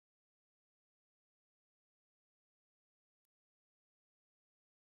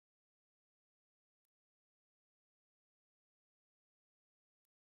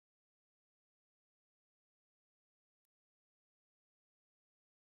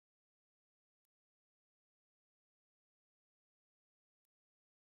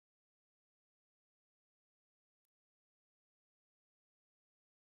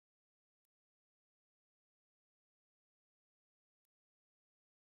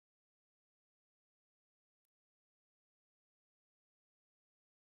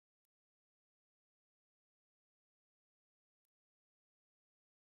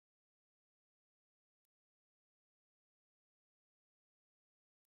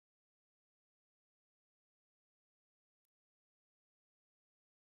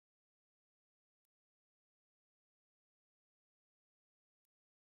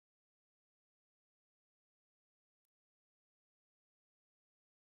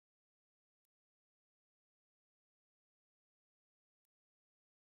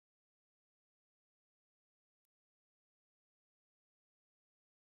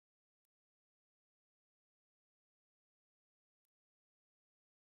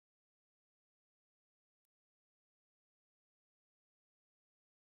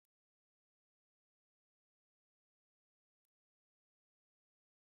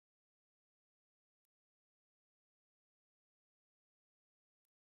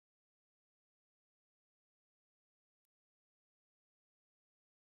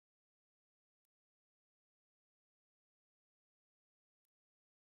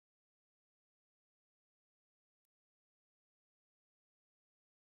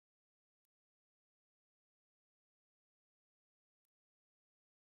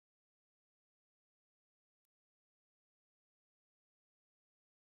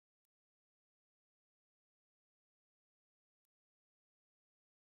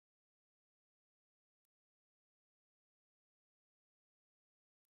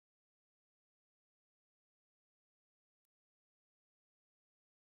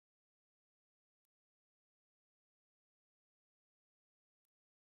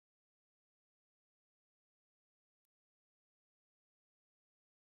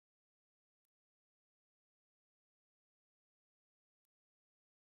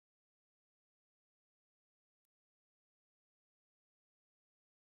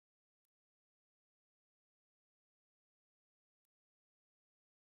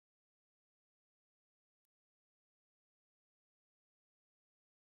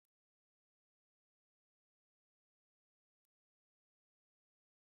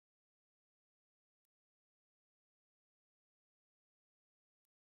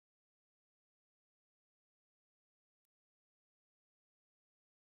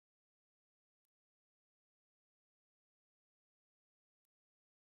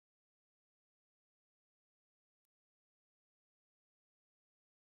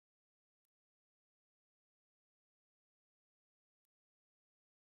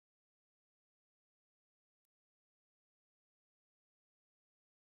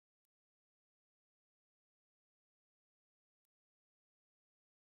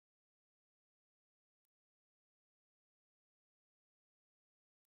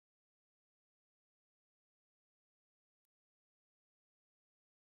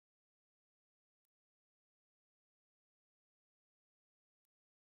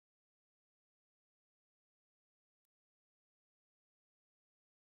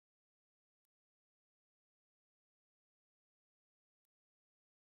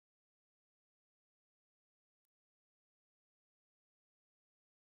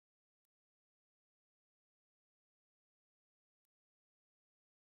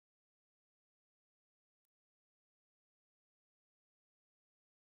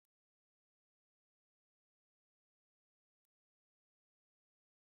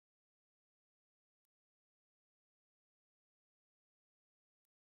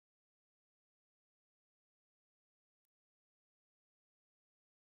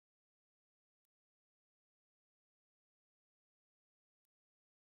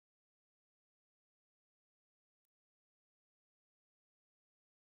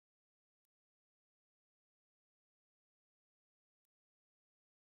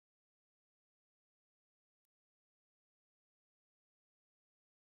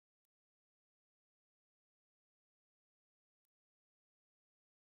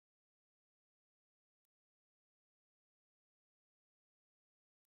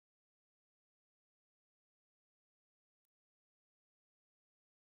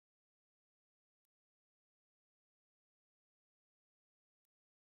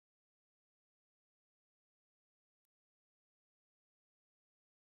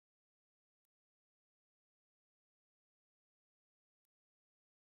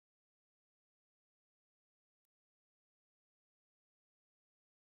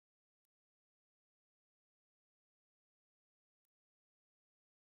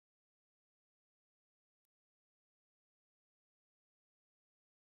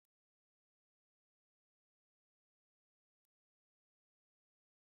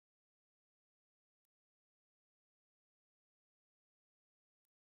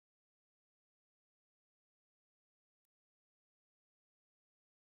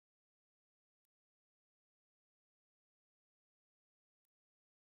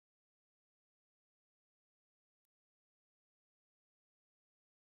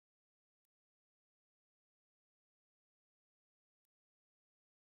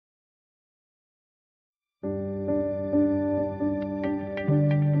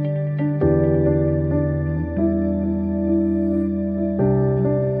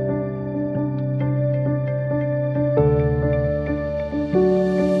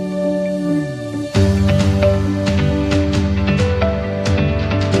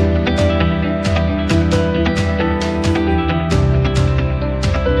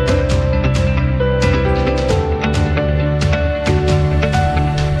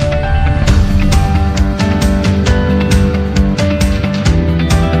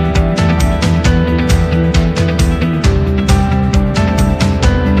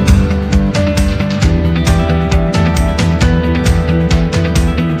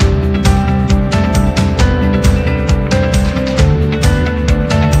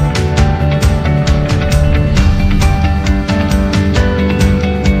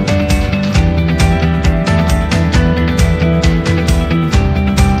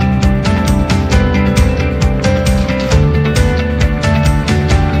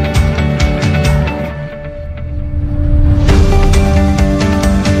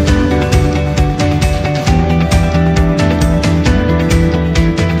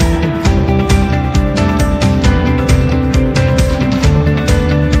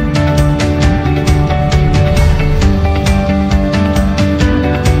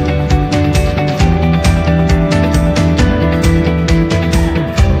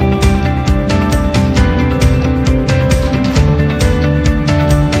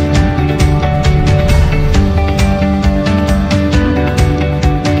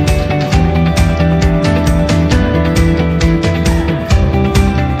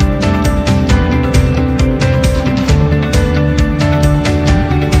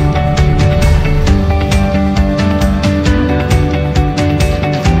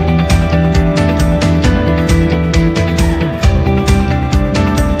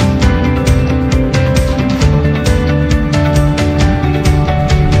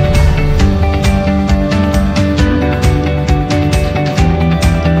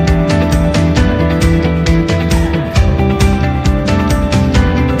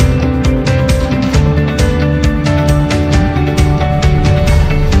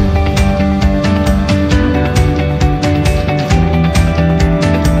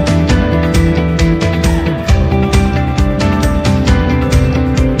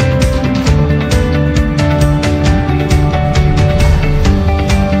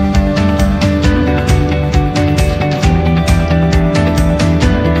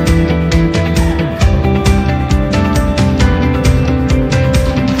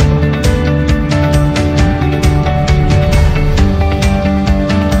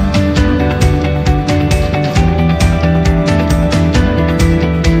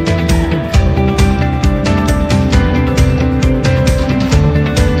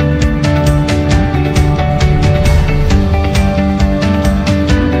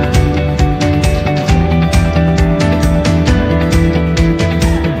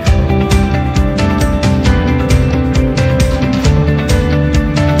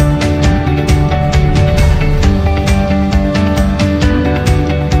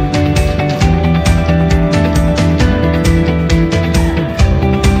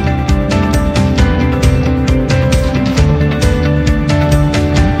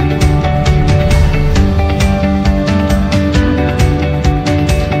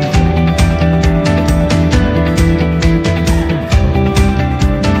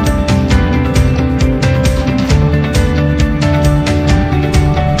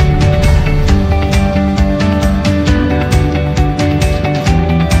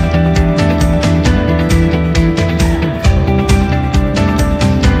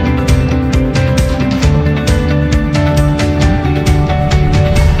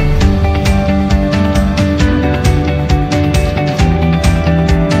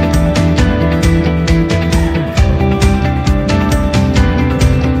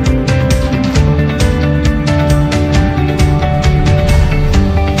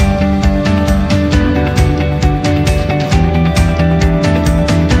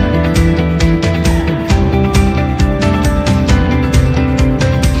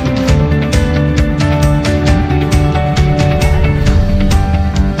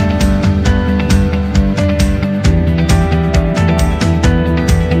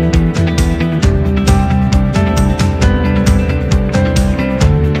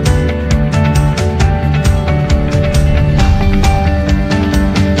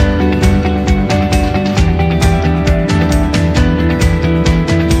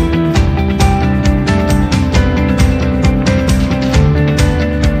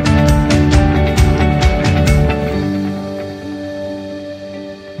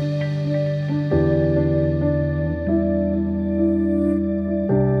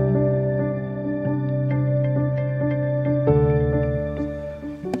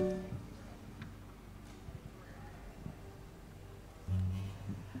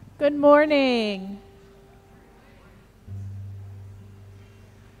Good morning.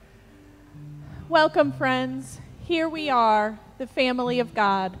 Welcome, friends. Here we are, the family of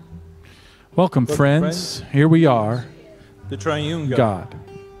God. Welcome, friends. Here we are, the triune God.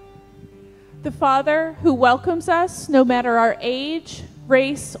 The Father who welcomes us no matter our age,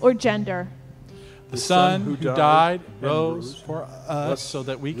 race, or gender. The Son who died, rose for us so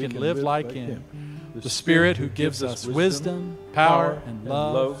that we can live like Him. The Spirit who gives us wisdom, power, and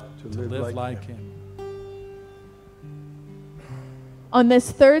love to live like Him. On this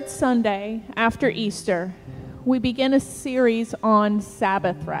third Sunday after Easter, we begin a series on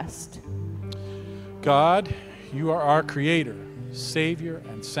Sabbath rest. God, you are our Creator, Savior,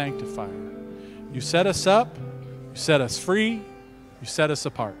 and Sanctifier. You set us up, you set us free, you set us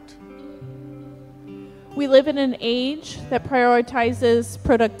apart. We live in an age that prioritizes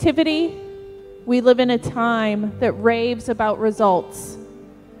productivity. We live in a time that raves about results.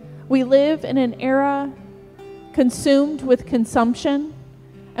 We live in an era consumed with consumption,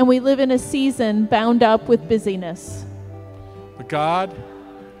 and we live in a season bound up with busyness. But God,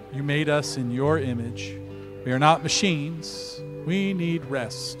 you made us in your image. We are not machines. We need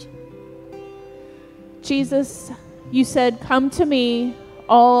rest. Jesus, you said, "Come to me,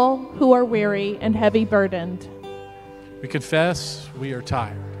 all who are weary and heavy burdened." We confess we are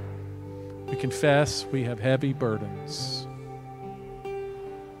tired. We confess we have heavy burdens.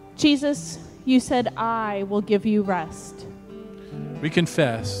 Jesus, you said, "I will give you rest." We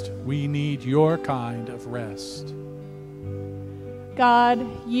confessed we need your kind of rest. God,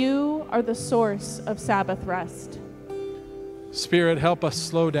 you are the source of Sabbath rest. Spirit, help us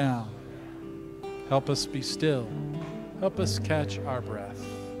slow down. Help us be still. Help us catch our breath.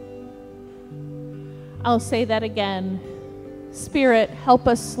 I'll say that again. Spirit, help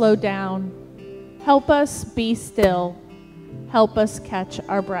us slow down. Help us be still. Help us catch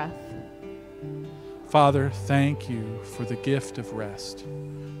our breath. Father, thank you for the gift of rest.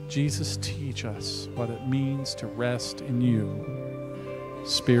 Jesus, teach us what it means to rest in you.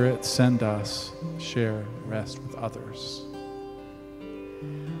 Spirit, send us, share rest with others.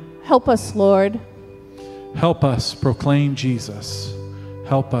 Help us, Lord. Help us proclaim Jesus.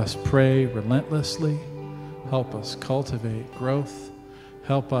 Help us pray relentlessly. Help us cultivate growth.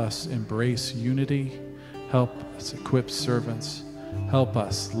 Help us embrace unity. Help us equip servants. Help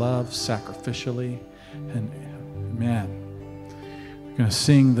us love sacrificially. And man, we're going to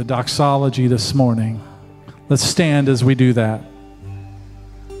sing the doxology this morning. Let's stand as we do that.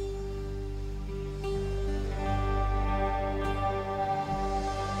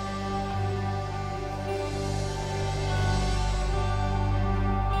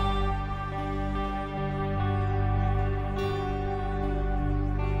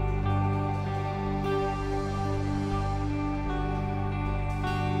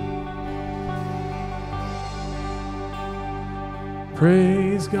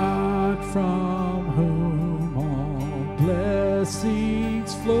 Praise God from whom all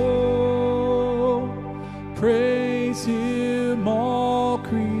blessings flow. Praise Him, all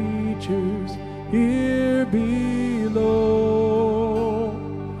creatures here below.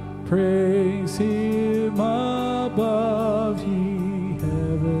 Praise Him above, ye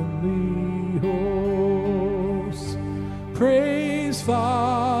heavenly hosts. Praise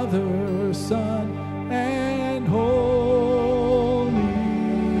Father, Son, and Holy.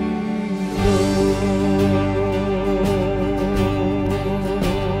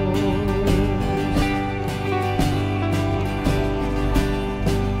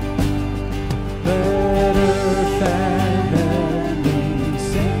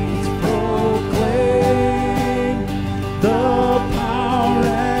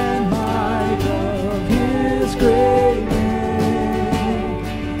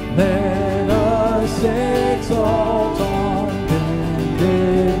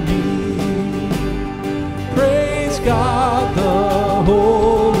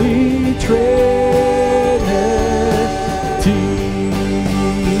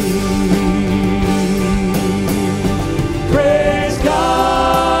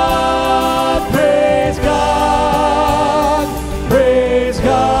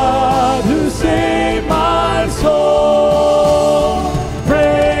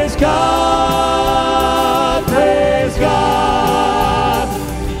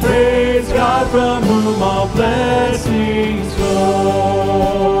 From whom all blessings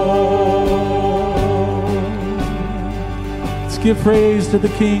flow. Let's give praise to the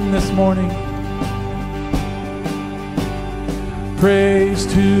King this morning. Praise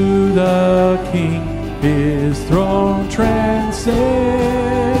to the King. His throne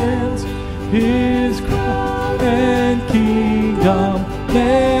transcends. His crown and kingdom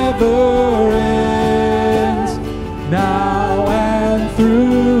never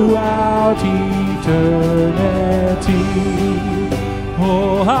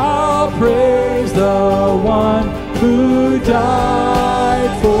Oh, I'll praise the one who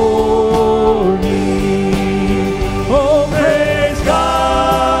died for me. Oh, praise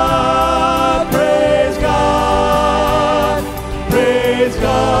God, praise God, praise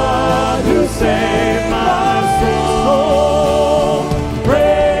God who saved my soul.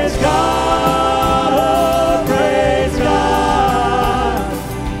 Praise God,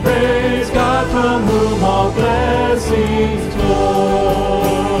 praise God from whom all blessings flow.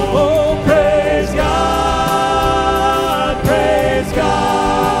 Oh, praise God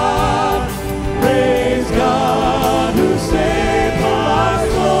who saved my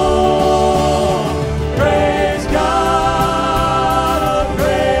soul. Praise God,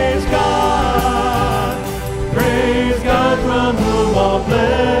 praise God from whom all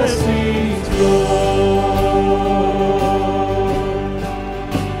blessings flow.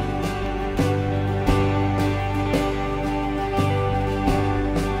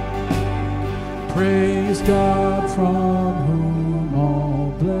 Praise God from whom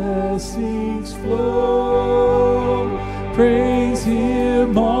all blessings flow. Praise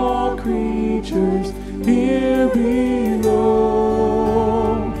Him, all creatures here below.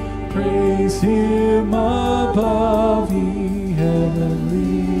 Praise Him above, ye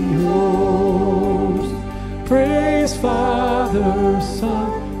heavenly hosts. Praise Father,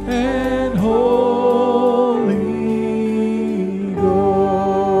 Son, and Holy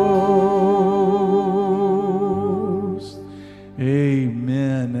Ghost.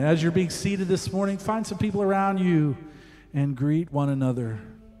 Amen. As you're being seated this morning, find some people around you and greet one another.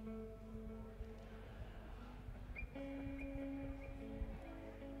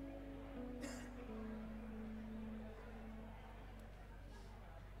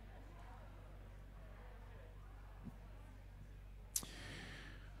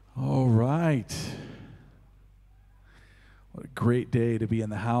 All right. What a great day to be in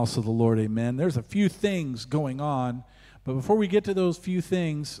the house of the Lord. Amen. There's a few things going on, but before we get to those few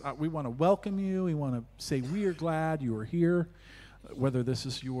things, we want to welcome you. We want to say we are glad you are here, whether this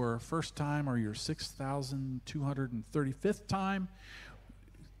is your first time or your 6,235th time.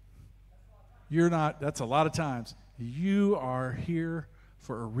 You're not, that's a lot of times. You are here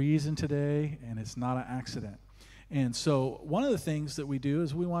for a reason today, and it's not an accident. And so one of the things that we do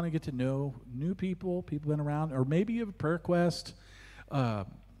is we want to get to know new people been around, or maybe you have a prayer request.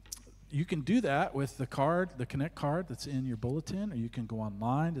 You can do that with the card, the Connect card that's in your bulletin, or you can go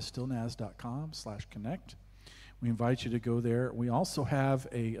online to stillnaz.com/connect. We invite you to go there. We also have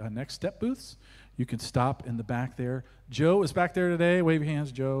a Next Step booths. You can stop in the back there. Joe is back there today. Wave your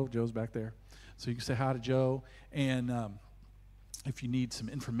hands, Joe. Joe's back there. So you can say hi to Joe. And if you need some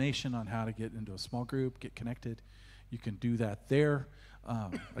information on how to get into a small group, get connected, you can do that there.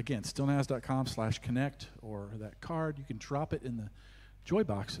 Again, stillnaz.com/connect, or that card. You can drop it in the joy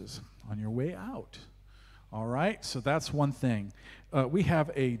boxes on your way out. All right, so that's one thing. We have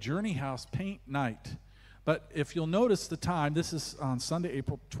a Journey House paint night. But if you'll notice the time, this is on Sunday,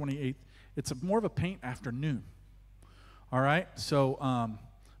 April 28th. It's more of a paint afternoon. All right, so,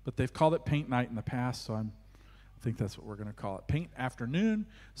 but they've called it paint night in the past, so I think that's what we're going to call it. Paint afternoon,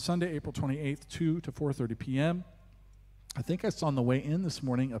 Sunday, April 28th, 2 to 4:30 p.m. I think I saw on the way in this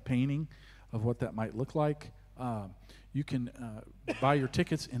morning a painting of what that might look like. You can buy your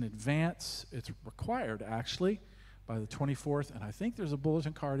tickets in advance. It's required, actually, by the 24th. And I think there's a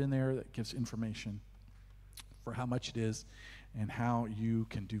bulletin card in there that gives information for how much it is and how you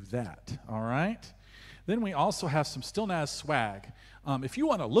can do that. All right? Then we also have some Still Naz swag. If you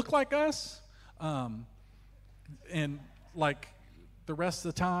want to look like us, and like the rest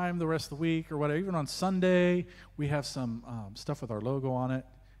of the time, the rest of the week, or whatever, even on Sunday, we have some stuff with our logo on it.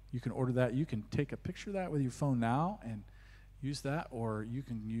 You can order that. You can take a picture of that with your phone now and use that, or you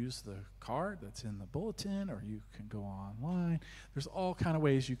can use the card that's in the bulletin, or you can go online. There's all kind of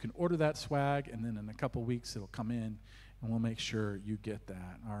ways you can order that swag, and then in a couple weeks it'll come in, and we'll make sure you get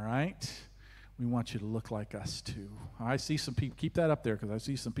that, all right? We want you to look like us too. I see some people, keep that up there, because I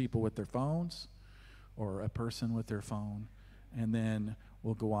see some people with their phones, or a person with their phone, and then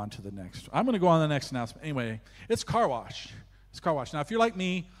we'll go on to the next. I'm going to go on to the next announcement. Anyway, it's car wash. It's car wash. Now, if you're like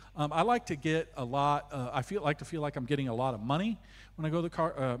me, I like to get a lot. I feel like I'm getting a lot of money when I go to the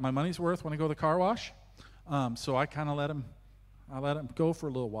car. My money's worth when I go to the car wash. So I kind of let them go for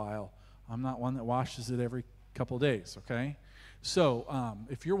a little while. I'm not one that washes it every couple of days. Okay. So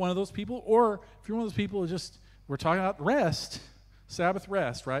if you're one of those people, or if you're one of those people who we're talking about rest, Sabbath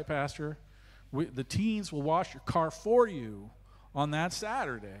rest, right, Pastor? The teens will wash your car for you on that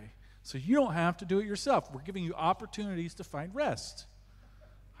Saturday, so you don't have to do it yourself. We're giving you opportunities to find rest.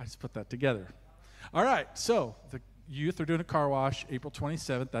 I just put that together. All right, so youth are doing a car wash April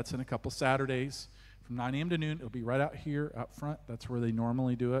 27th. That's in a couple Saturdays from 9 a.m. to noon. It'll be right out here, out front. That's where they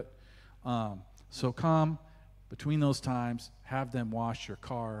normally do it. So come between those times, have them wash your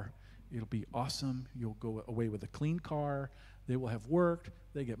car. It'll be awesome. You'll go away with a clean car. They will have worked.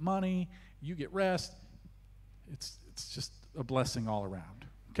 They get money. You get rest. It's just a blessing all around.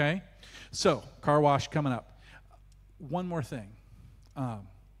 Okay? So, car wash coming up. One more thing.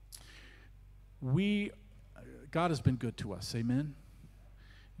 God has been good to us. Amen?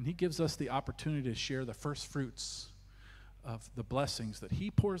 And he gives us the opportunity to share the first fruits of the blessings that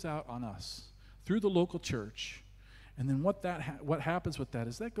he pours out on us through the local church. And then what happens with that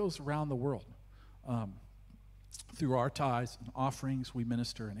is that goes around the world. Through our tithes and offerings, we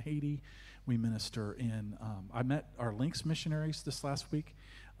minister in Haiti. We minister in, I met our Links missionaries this last week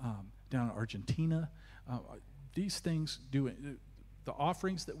down in Argentina. These things the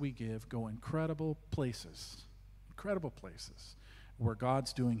offerings that we give go incredible places where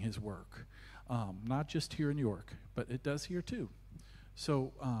God's doing his work. Not just here in New York, but it does here too.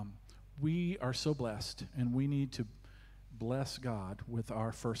 So we are so blessed, and we need to bless God with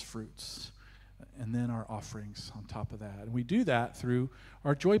our first fruits and then our offerings on top of that. And we do that through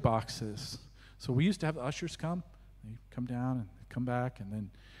our joy boxes. So we used to have the ushers come. They come down and come back and then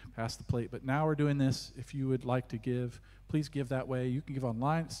pass the plate. But now we're doing this. If you would like to give, please give that way. You can give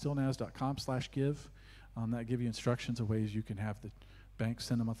online at stillnaz.com/give. That'll give you instructions of ways you can have the bank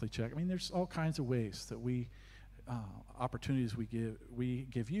send a monthly check. I mean, there's all kinds of ways that opportunities we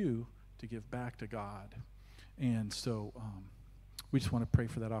give you to give back to God. And so we just want to pray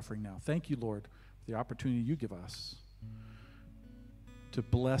for that offering now. Thank you, Lord, for the opportunity you give us to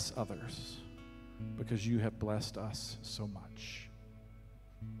bless others because you have blessed us so much.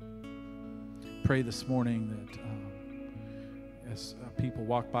 Pray this morning that as people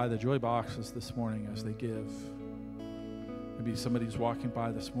walk by the joy boxes this morning as they give, maybe somebody's walking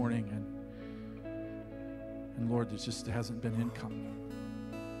by this morning and Lord, there just hasn't been income.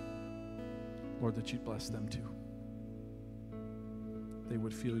 Lord, that you'd bless them too. They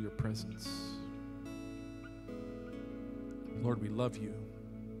would feel your presence. Lord, we love you,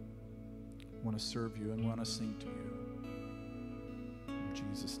 want to serve you, and want to sing to you. In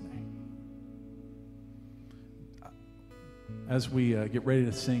Jesus' name. As we get ready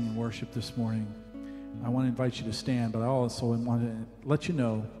to sing and worship this morning, I want to invite you to stand, but I also want to let you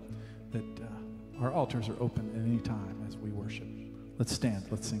know that our altars are open at any time as we worship. Let's stand.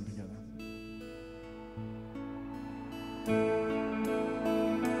 Let's sing together.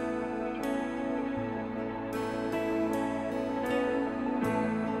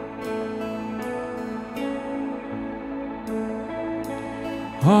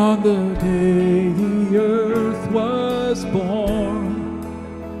 On the day the earth was born,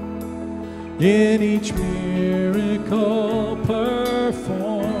 in each miracle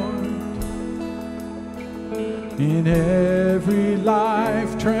performed, in every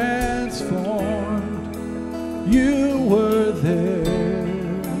life transformed, you were there.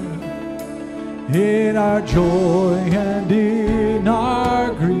 In our joy and in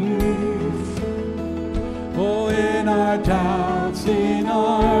our grief, oh, in our doubts, in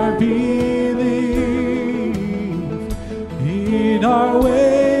our belief, in our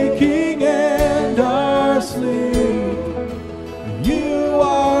waking and our sleep, you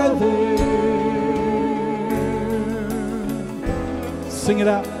are there. Sing it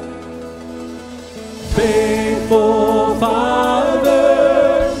out. Faithful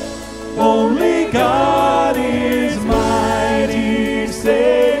Father, only God is mighty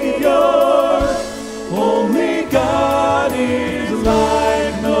Savior, only God is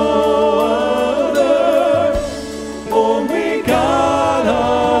like no other, only God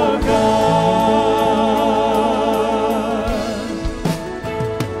our God.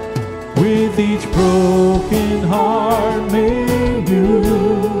 With each broken heart made new,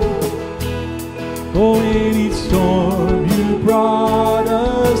 oh, in each storm you brought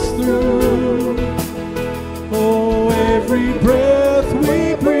us through. Oh, every breath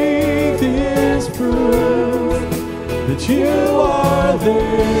we breathe is proof that you are there.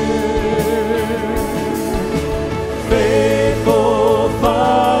 Faithful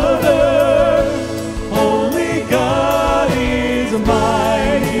Father, only God is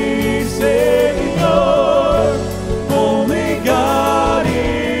mighty Savior, only God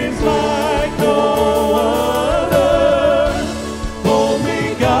is like no other,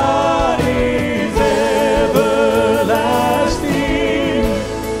 only God is everlasting,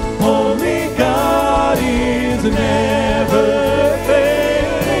 only God is never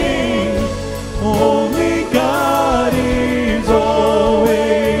failing, only God is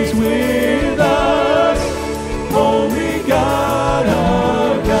always with us, only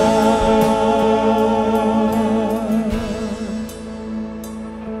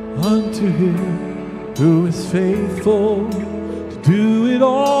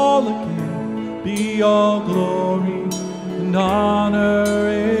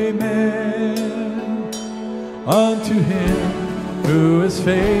unto him who is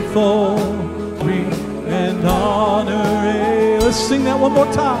faithful, grief and honor. Let's sing that one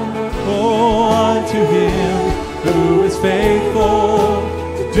more time. Oh, unto him who is faithful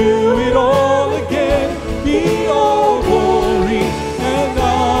to do it all again, be all glory and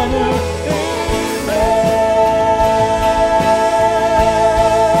honor. Amen.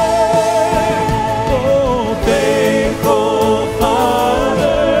 Oh, faithful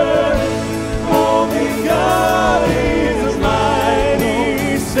Father, only God is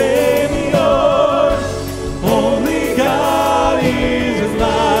mighty Savior. Only God is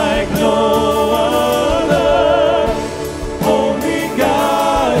like no other. Only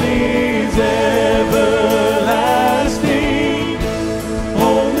God is everlasting.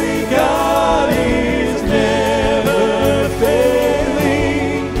 Only God is never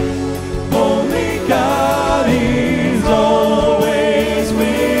failing. Only God is always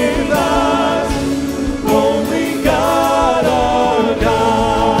with us. Only God our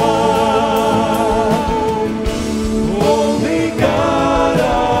God. Only God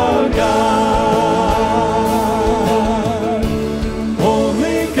our God.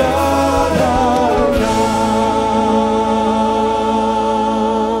 Only God our God.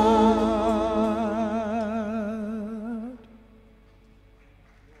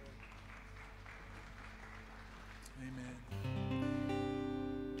 Amen.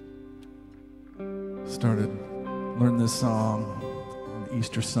 Learned this song on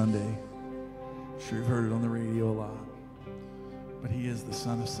Easter Sunday. I'm sure you've heard it on the radio a lot. But he is the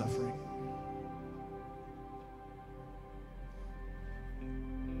son of suffering.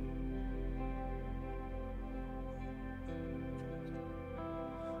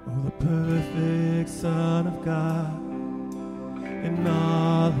 Oh, the perfect Son of God, in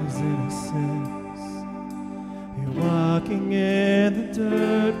all his innocence, you're walking in the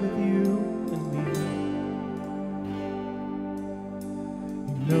dirt with you and me.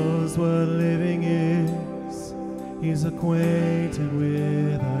 He knows what living is, he's acquainted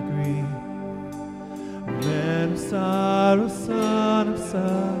with our grief. A man of sorrow, son of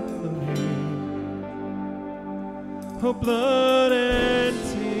suffering. Oh, blood and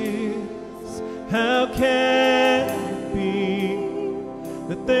tears, how can it be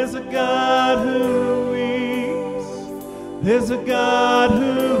that there's a God who weeps, there's a God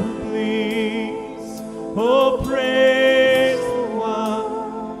who bleeds? Oh, praise the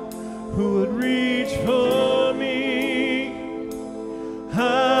one who would reach for me.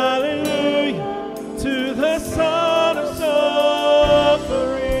 Hallelujah to the Son of suffering.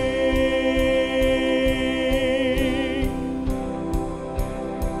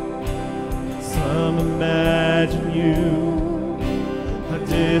 Some imagine you are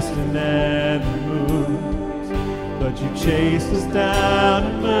distant and removed, but you chased us down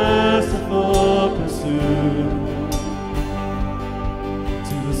in merciful pursuit.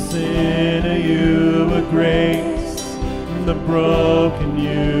 To the sinner you were grace, and the broken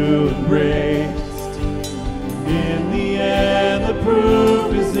you embraced. In the end the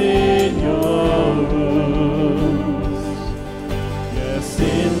proof is in your wounds. Yes,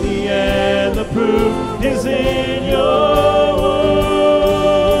 in the end the proof is in your wounds.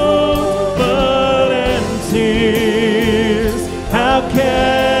 Blood and tears, how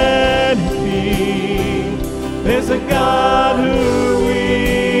can it be? There's a God who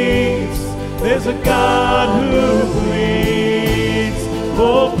weeps, there's a God who bleeds.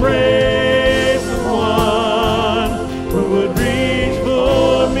 Oh, praise the one who would reach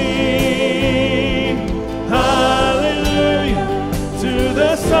for me. Hallelujah to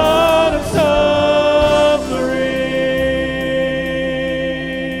the Son of suffering.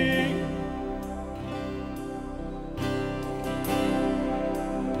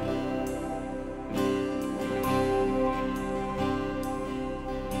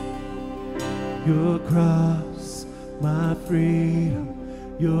 Your cross, my freedom,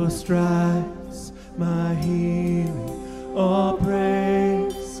 your stripes, my healing. All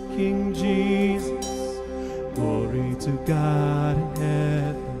praise, King Jesus. Glory to God in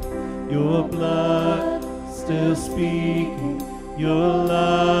heaven. Your blood still speaking, your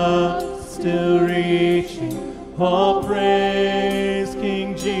love still reaching. All praise,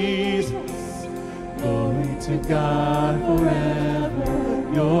 King Jesus. Glory to God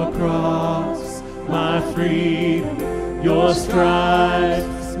forever. Your cross, my freedom, your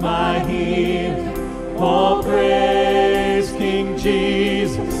stripes, my healing. All praise, King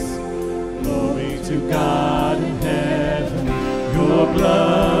Jesus. Glory to God in heaven. Your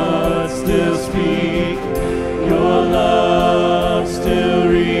blood still speaking, your love still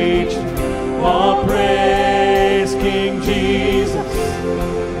reaching. All praise, King Jesus.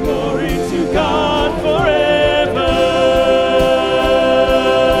 Glory to God forever.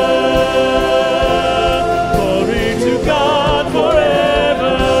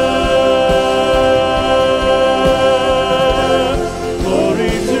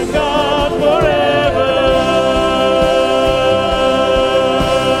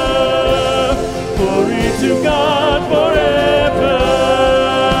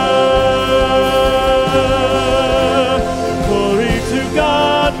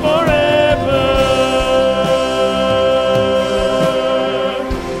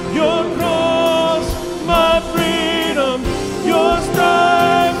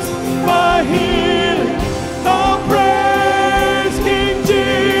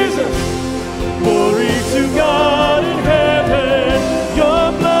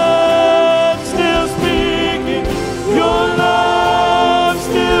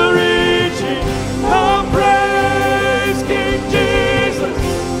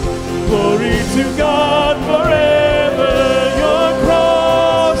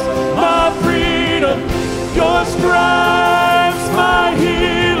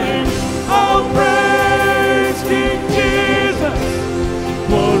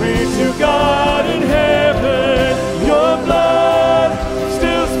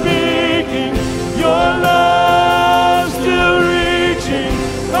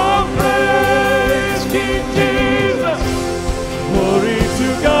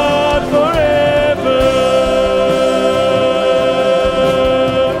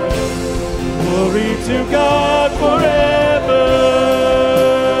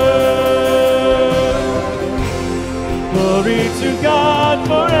 God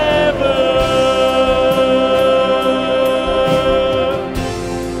forever.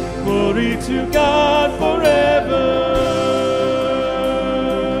 Glory to God forever.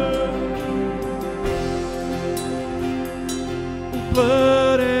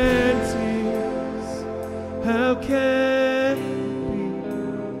 Blood and tears, how can it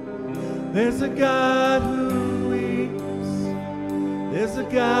be? There's a God who weeps. There's a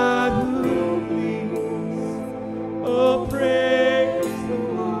God who bleeds. Oh, praise the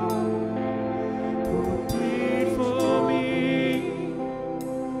Lord who will plead for me.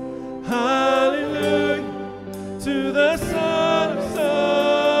 Hallelujah to the Son of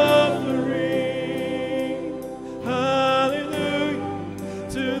suffering. Hallelujah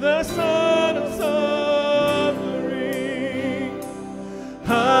to the Son of suffering.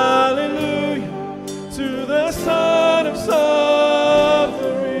 Hallelujah to the Son of suffering.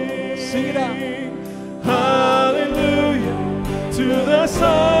 Sing it out. Hallelujah to the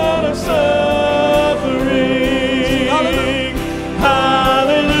Son of suffering. Hallelujah.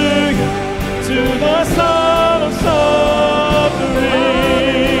 Hallelujah to the Son of suffering.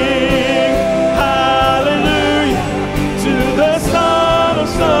 Hallelujah to the Son of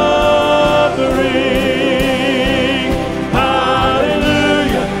suffering.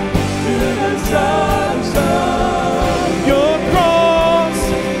 Hallelujah to the Son of suffering. Your cross,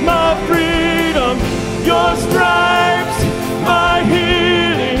 my freedom, your stripes, my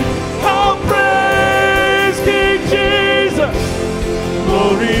healing. I'll praise King Jesus.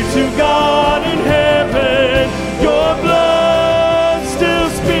 Glory to God in heaven. Your blood still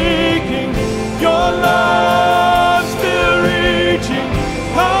speaking. Your love still reaching.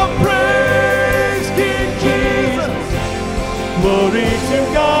 I'll praise King Jesus. Glory to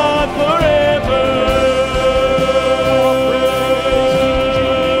God forever.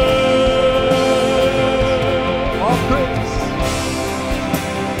 All praise.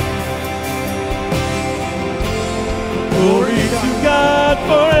 Glory to God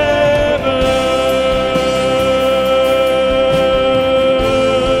forever.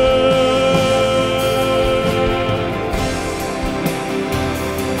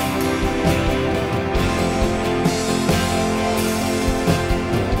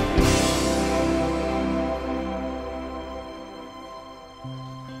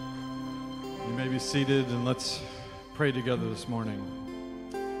 You may be seated, and let's pray together this morning.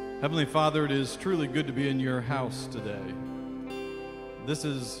 Heavenly Father, it is truly good to be in your house today. This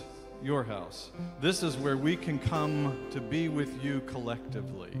is your house. This is where we can come to be with you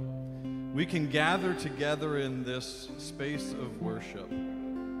collectively. We can gather together in this space of worship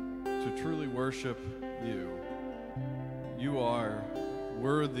to truly worship you. You are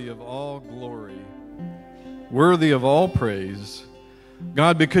worthy of all glory, worthy of all praise,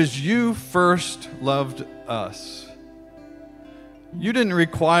 God, because you first loved us. You didn't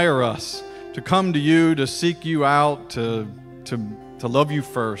require us to come to you, to seek you out, to love you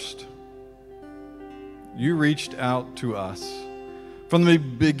first. You reached out to us from the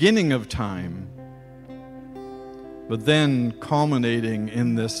beginning of time, but then culminating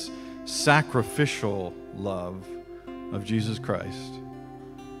in this sacrificial love of Jesus Christ.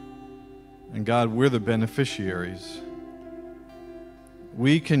 And God, we're the beneficiaries.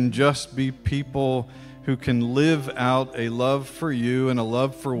 We can just be people who can live out a love for you and a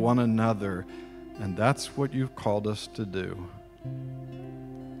love for one another. And that's what you've called us to do.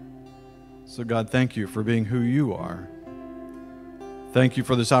 So God, thank you for being who you are. Thank you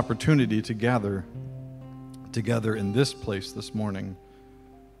for this opportunity to gather together in this place this morning,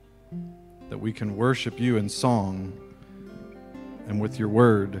 that we can worship you in song and with your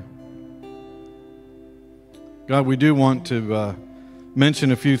word. God, we do want to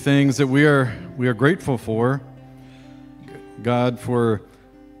mention a few things that we are grateful for. God, for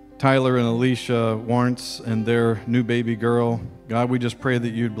Tyler and Alicia Warrants and their new baby girl. God, we just pray that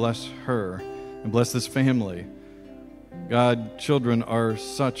you'd bless her and bless this family. God, children are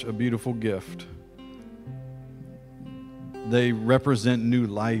such a beautiful gift. They represent new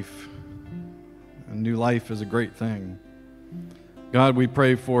life, and new life is a great thing. God, we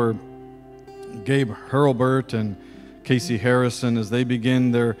pray for Gabe Hurlbert and Casey Harrison as they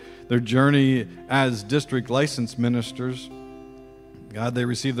begin their journey as district license ministers. God, they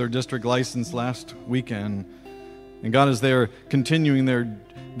received their district license last weekend. And God, as they're continuing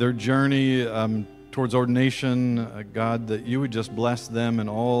their journey towards ordination, God, that you would just bless them in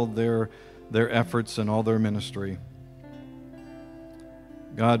all their efforts and all their ministry.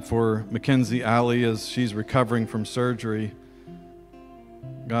 God, for Mackenzie Alley as she's recovering from surgery.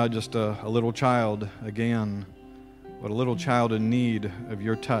 God, just a little child again, but a little child in need of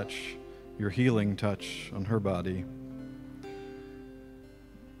your touch, your healing touch on her body.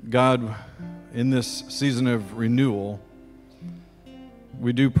 God, in this season of renewal,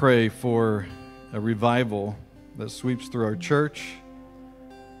 we do pray for a revival that sweeps through our church,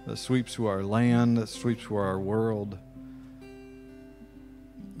 that sweeps through our land, that sweeps through our world.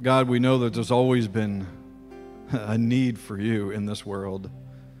 God, we know that there's always been a need for you in this world.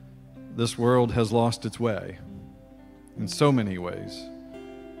 This world has lost its way in so many ways.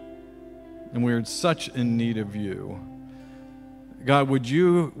 And we're such in need of you. God, would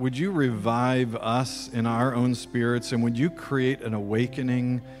you revive us in our own spirits, and would you create an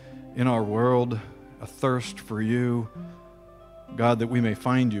awakening in our world, a thirst for you, God, that we may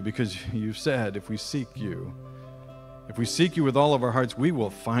find you, because you said if we seek you with all of our hearts, we will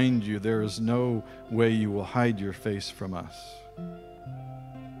find you. There is no way you will hide your face from us.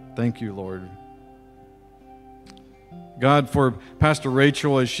 Thank you, Lord. God, for Pastor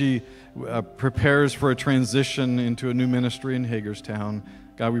Rachel as she prepares for a transition into a new ministry in Hagerstown,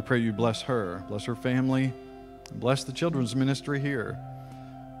 God, we pray you bless her family, and bless the children's ministry here.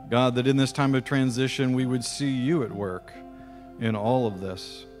 God, that in this time of transition we would see you at work in all of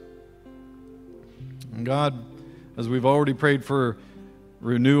this. And God, as we've already prayed for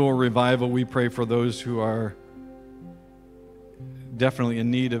renewal, revival, we pray for those who are definitely in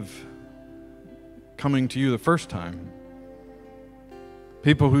need of coming to you the first time.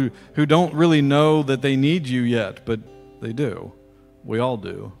 People who don't really know that they need you yet, but they do. We all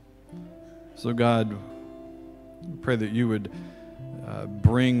do. So God, we pray that you would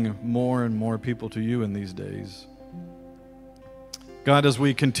bring more and more people to you in these days. God, as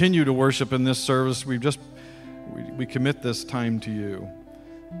we continue to worship in this service, we commit this time to you.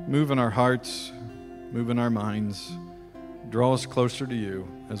 Move in our hearts, move in our minds, draw us closer to you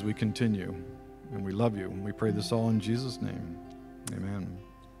as we continue. And we love you. We pray this all in Jesus' name. Amen.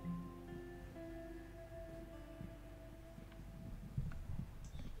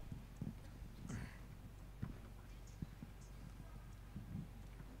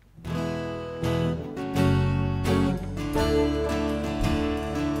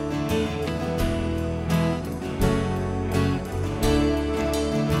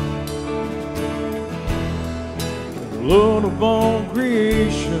 Lord of all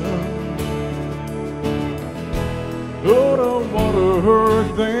creation, Lord of water,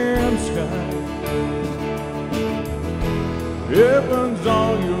 earth, and sky, heavens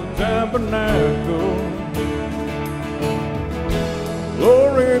are your tabernacle.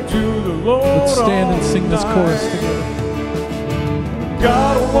 Glory to the Lord. Let's stand and sing this chorus together.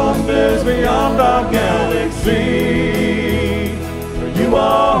 God of wonders beyond our galaxy, you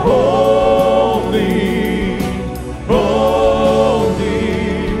are holy, holy.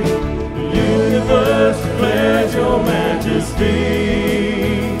 The universe declares your majesty.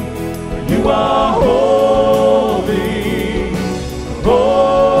 You are holy,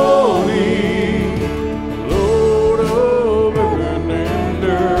 holy. Lord of heaven and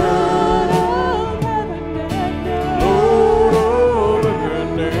earth, Lord of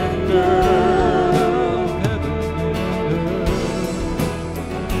heaven and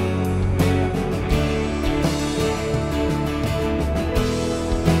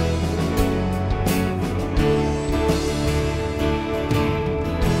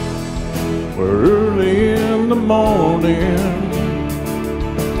early in the morning,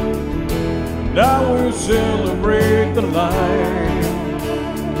 and I will celebrate the light.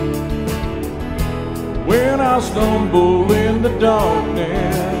 When I stumble in the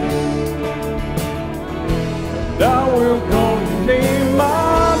darkness, and I will call your name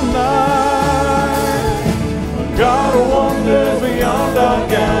my night. God of wonders beyond our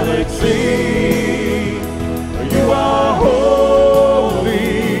galaxy, you are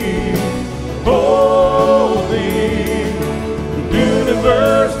holy, holy. The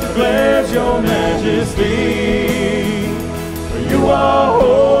universe declares your majesty. You are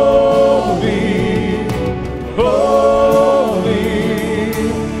holy, holy.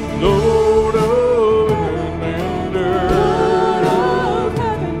 Lord of heaven and earth,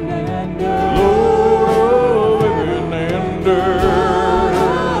 Lord of heaven and earth.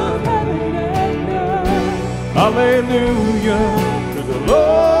 Hallelujah to the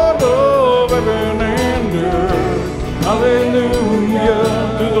Lord of heaven and earth. Hallelujah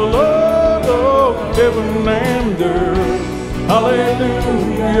to the Lord of heaven and earth.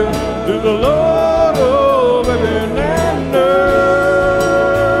 Hallelujah to the Lord of heaven and earth.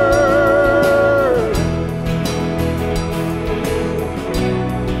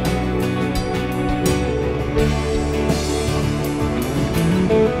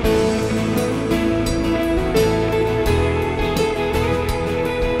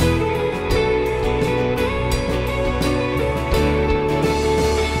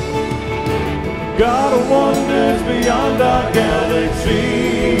 God of wonders beyond our galaxy.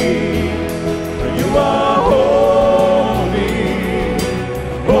 You are holy,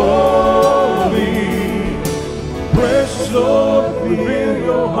 holy. Precious Lord, reveal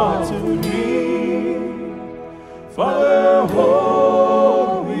your heart to me. Father,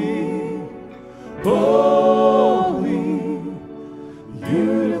 holy, holy. The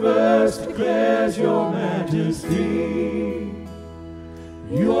universe declares your majesty.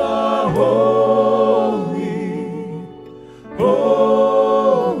 You are holy,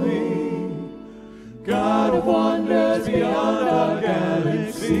 holy. God of wonders beyond our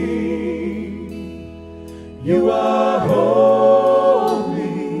galaxy. You are holy,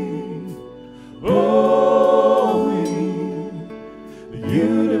 holy. The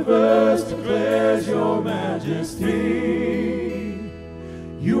universe declares your majesty.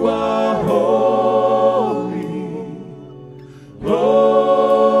 You are holy,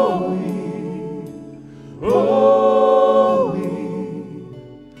 holy, holy,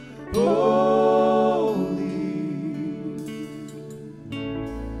 holy.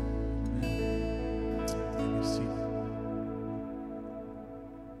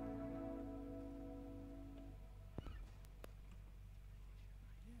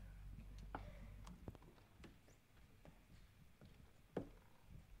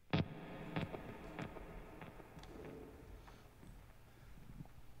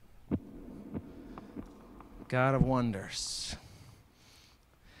 God of wonders.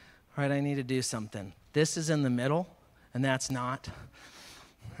 All right, I need to do something. This is in the middle, and that's not.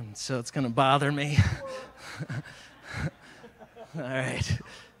 And so it's going to bother me. All right.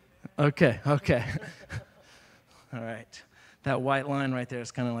 Okay. All right. That white line right there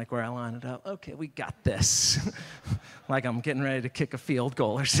is kind of like where I line it up. Okay, we got this. Like I'm getting ready to kick a field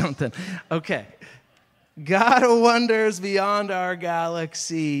goal or something. Okay. God of wonders beyond our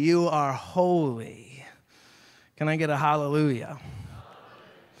galaxy, you are holy. Can I get a hallelujah?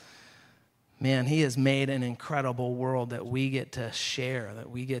 Man, he has made an incredible world that we get to share,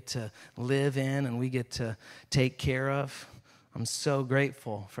 that we get to live in, and we get to take care of. I'm so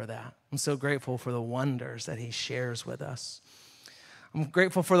grateful for that. I'm so grateful for the wonders that he shares with us. I'm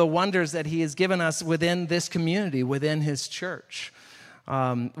grateful for the wonders that he has given us within this community, within his church.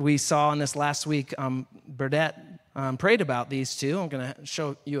 We saw in this last week, Burdette prayed about these two. I'm going to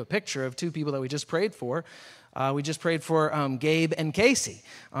show you a picture of two people that we just prayed for. We just prayed for Gabe and Casey.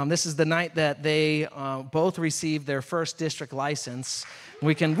 This is the night that they both received their first district license.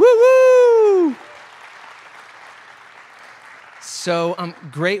 We can woo-woo! So I'm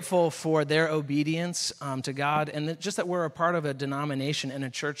grateful for their obedience to God, and just that we're a part of a denomination and a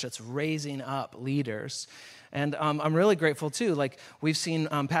church that's raising up leaders. And I'm really grateful, too. Like, we've seen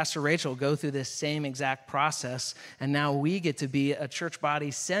Pastor Rachel go through this same exact process, and now we get to be a church body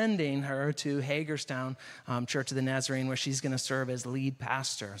sending her to Hagerstown Church of the Nazarene, where she's going to serve as lead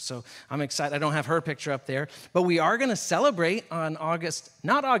pastor. So I'm excited. I don't have her picture up there, but we are going to celebrate on I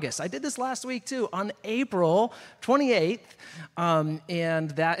did this last week, too, on April 28th, and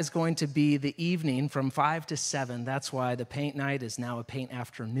that is going to be the evening from 5 to 7. That's why the paint night is now a paint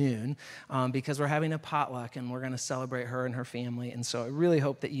afternoon, because we're having a potluck, and we're going to celebrate her and her family. And so I really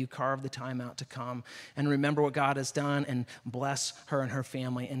hope that you carve the time out to come and remember what God has done and bless her and her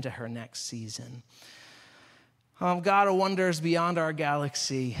family into her next season. God of wonders beyond our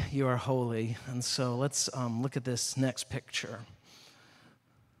galaxy, you are holy. And so let's look at this next picture.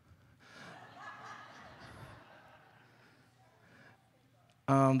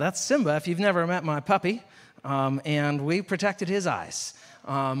 That's Simba, if you've never met my puppy. And we protected his eyes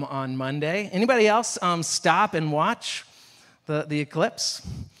on Monday. Anybody else stop and watch the eclipse?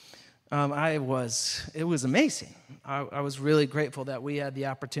 It was amazing. I was really grateful that we had the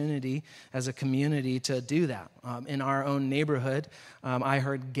opportunity as a community to do that. In our own neighborhood, I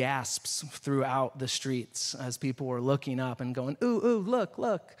heard gasps throughout the streets as people were looking up and going, ooh, ooh, look,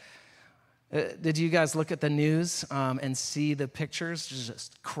 look. Did you guys look at the news and see the pictures?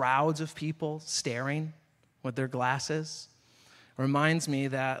 Just crowds of people staring with their glasses. Reminds me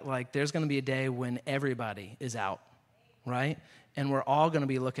that there's going to be a day when everybody is out, right? And we're all going to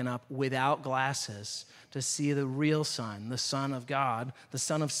be looking up without glasses to see the real Son, the Son of God, the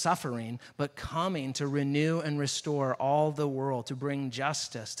Son of suffering, but coming to renew and restore all the world, to bring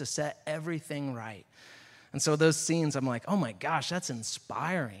justice, to set everything right. And so those scenes, I'm like, oh my gosh, that's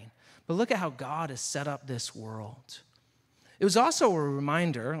inspiring. But look at how God has set up this world. It was also a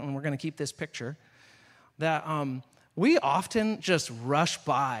reminder, and we're going to keep this picture, that we often just rush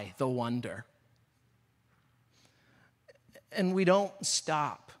by the wonder. And we don't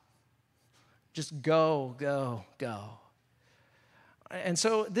stop. Just go, go, go. And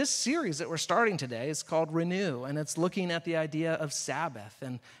so this series that we're starting today is called Renew, and it's looking at the idea of Sabbath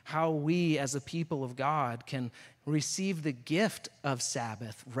and how we as a people of God can receive the gift of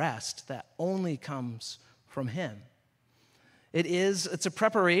Sabbath rest that only comes from Him. It's a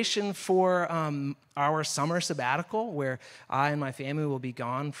preparation for our summer sabbatical, where I and my family will be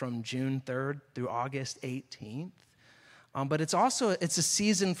gone from June 3rd through August 18th. But it's a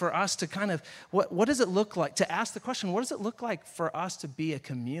season for us to kind of, what does it look like, to ask the question, what does it look like for us to be a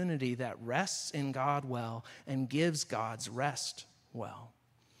community that rests in God well and gives God's rest well?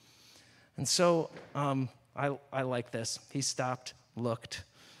 And so I like this. He stopped, looked.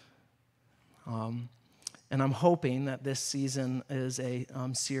 And I'm hoping that this season is a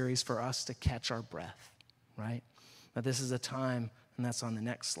series for us to catch our breath, right? That this is a time, and that's on the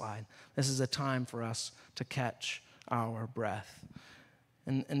next slide, this is a time for us to catch our breath.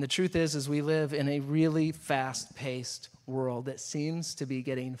 And the truth is we live in a really fast-paced world that seems to be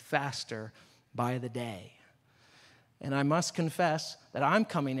getting faster by the day. And I must confess that I'm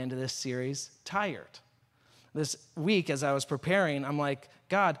coming into this series tired. This week, as I was preparing, I'm like,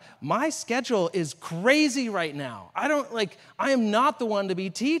 God, my schedule is crazy right now. I am not the one to be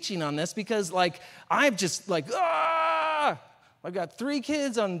teaching on this because, I'm just I've got 3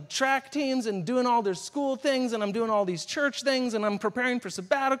 kids on track teams and doing all their school things, and I'm doing all these church things, and I'm preparing for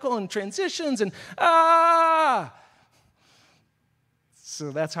sabbatical and transitions, and So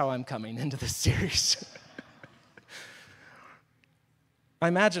that's how I'm coming into this series. I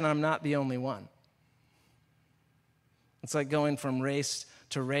imagine I'm not the only one. It's like going from race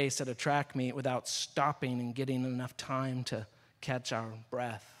to race at a track meet without stopping and getting enough time to catch our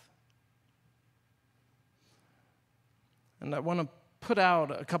breath. And I want to put out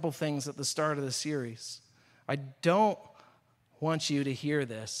a couple things at the start of the series. I don't want you to hear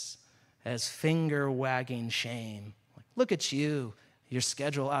this as finger-wagging shame. Look at you, your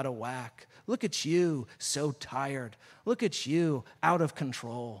schedule out of whack. Look at you, so tired. Look at you, out of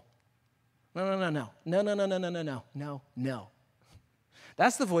control. No.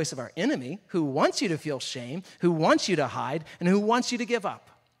 That's the voice of our enemy, who wants you to feel shame, who wants you to hide, and who wants you to give up.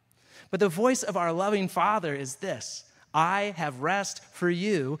 But the voice of our loving Father is this: I have rest for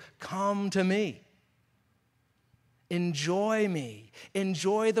you. Come to me. Enjoy me.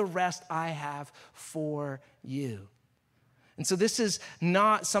 Enjoy the rest I have for you. And so this is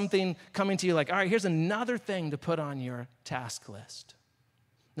not something coming to you like, all right, here's another thing to put on your task list.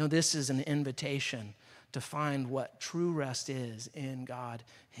 No, this is an invitation to find what true rest is in God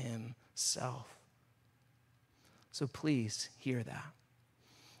Himself. So please hear that.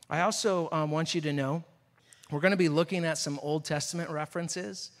 I also want you to know we're going to be looking at some Old Testament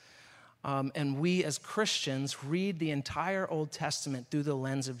references, and we as Christians read the entire Old Testament through the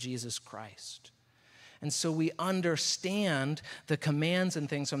lens of Jesus Christ. And so we understand the commands and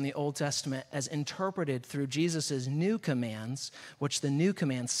things from the Old Testament as interpreted through Jesus' new commands, which the new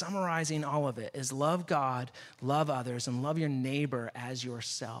command, summarizing all of it, is love God, love others, and love your neighbor as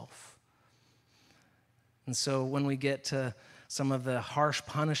yourself. And so when we get to some of the harsh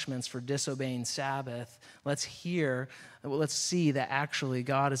punishments for disobeying Sabbath, let's see that actually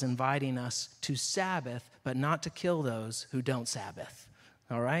God is inviting us to Sabbath, but not to kill those who don't Sabbath.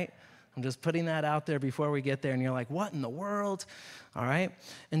 All right? I'm just putting that out there before we get there, and you're like, what in the world? All right?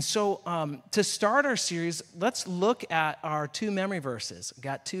 And so to start our series, let's look at our 2 memory verses.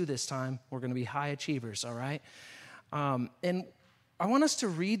 Got 2 this time. We're going to be high achievers, all right? And I want us to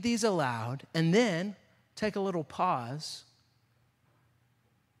read these aloud and then take a little pause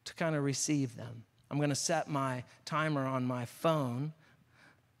to kind of receive them. I'm going to set my timer on my phone.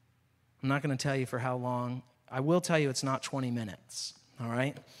 I'm not going to tell you for how long. I will tell you it's not 20 minutes, all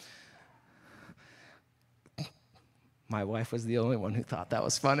right? My wife was the only one who thought that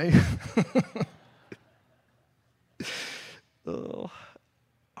was funny. But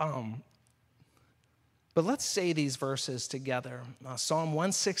let's say these verses together. Psalm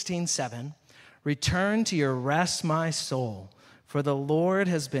 116:7, return to your rest, my soul, for the Lord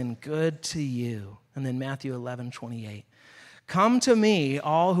has been good to you. And then Matthew 11:28, come to me,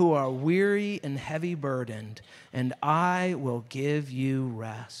 all who are weary and heavy burdened, and I will give you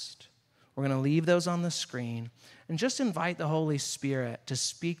rest. We're going to leave those on the screen and just invite the Holy Spirit to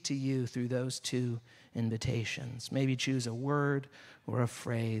speak to you through those 2 invitations. Maybe choose a word or a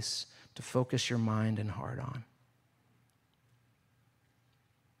phrase to focus your mind and heart on.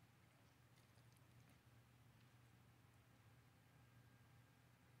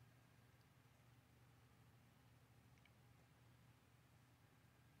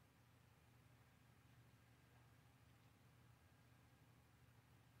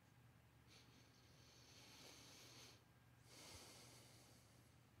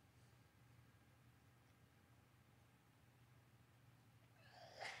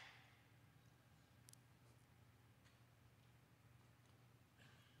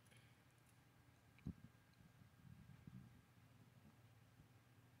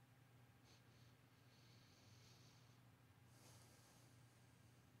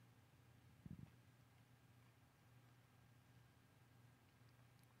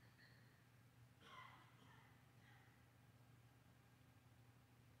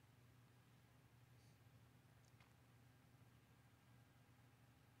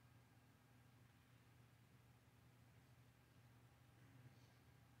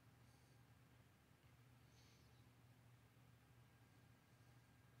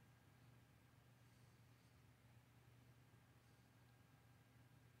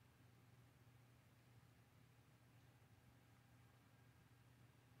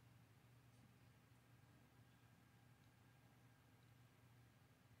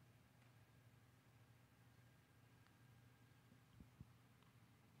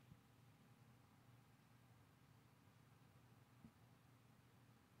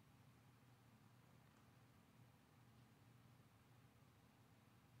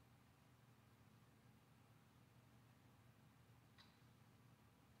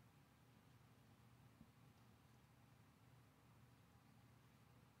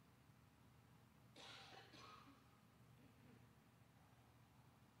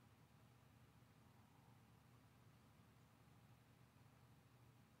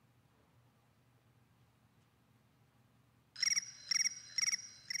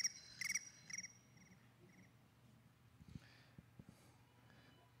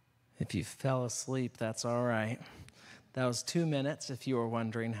 If you fell asleep, that's all right. That was 2 minutes, if you were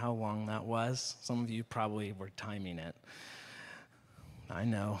wondering how long that was. Some of you probably were timing it. I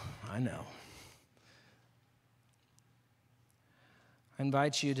know. I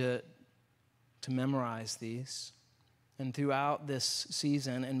invite you to memorize these, and throughout this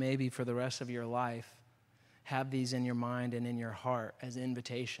season, and maybe for the rest of your life, have these in your mind and in your heart as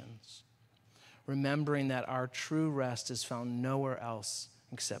invitations, remembering that our true rest is found nowhere else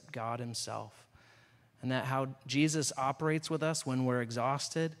except God himself, and that how Jesus operates with us when we're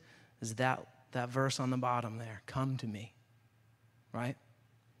exhausted is that verse on the bottom there, come to me, right?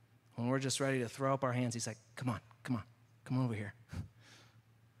 When we're just ready to throw up our hands, he's like, come on over here.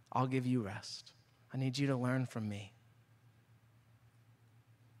 I'll give you rest. I need you to learn from me.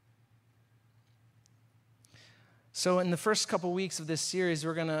 So in the first couple weeks of this series,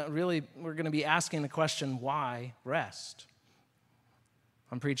 we're gonna be asking the question, why rest?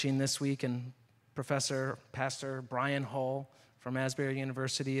 I'm preaching this week, and Pastor Brian Hull from Asbury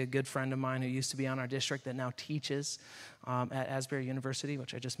University, a good friend of mine who used to be on our district that now teaches at Asbury University,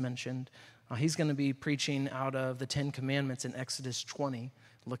 which I just mentioned. He's going to be preaching out of the 10 Commandments in Exodus 20,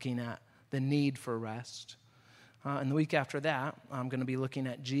 looking at the need for rest. And the week after that, I'm going to be looking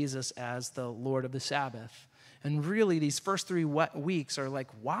at Jesus as the Lord of the Sabbath. And really, these first 3 weeks are like,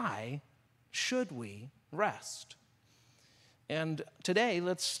 why should we rest? And today,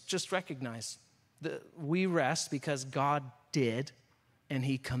 let's just recognize that we rest because God did, and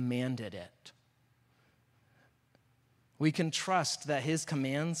he commanded it. We can trust that his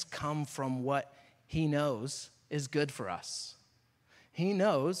commands come from what he knows is good for us. He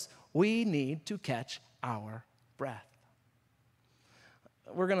knows we need to catch our breath.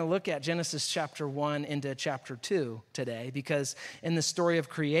 We're going to look at Genesis chapter 1 into chapter 2 today, because in the story of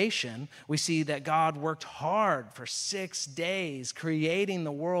creation, we see that God worked hard for 6 days creating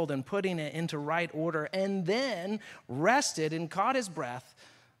the world and putting it into right order, and then rested and caught his breath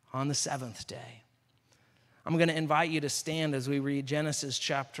on the 7th day. I'm going to invite you to stand as we read Genesis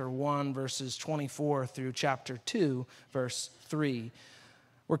chapter 1, verses 24 through chapter 2, verse 3.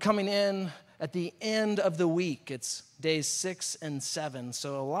 We're coming in at the end of the week. It's days 6 and 7.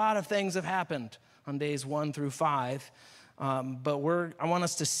 So a lot of things have happened on days 1 through 5. But I want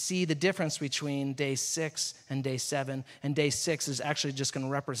us to see the difference between day 6 and day 7. And day 6 is actually just going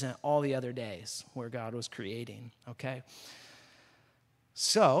to represent all the other days where God was creating, okay?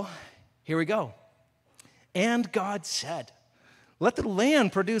 So here we go. And God said, let the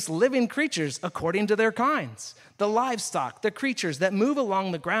land produce living creatures according to their kinds, the livestock, the creatures that move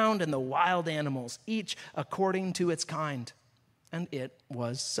along the ground, and the wild animals, each according to its kind. And it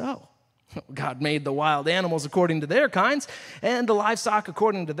was so. God made the wild animals according to their kinds, and the livestock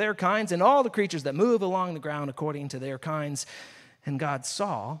according to their kinds, and all the creatures that move along the ground according to their kinds. And God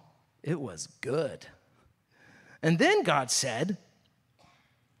saw it was good. And then God said,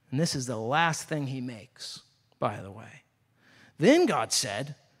 and this is the last thing he makes, by the way. Then God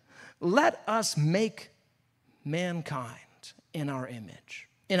said, let us make mankind in our image,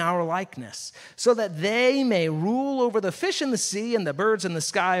 in our likeness, so that they may rule over the fish in the sea and the birds in the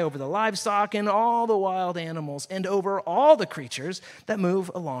sky, over the livestock and all the wild animals, and over all the creatures that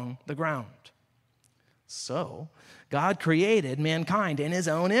move along the ground. So God created mankind in his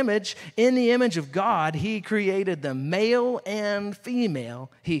own image. In the image of God, he created them. Male and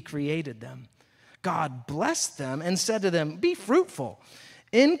female, he created them. God blessed them and said to them, be fruitful,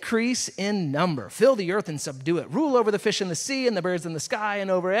 increase in number, fill the earth and subdue it, rule over the fish in the sea and the birds in the sky,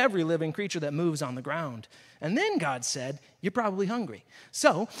 and over every living creature that moves on the ground. And then God said, you're probably hungry.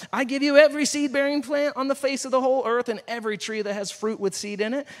 So I give you every seed-bearing plant on the face of the whole earth, and every tree that has fruit with seed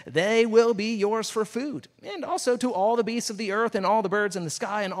in it. They will be yours for food. And also to all the beasts of the earth, and all the birds in the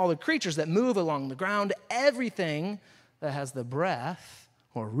sky, and all the creatures that move along the ground, everything that has the breath,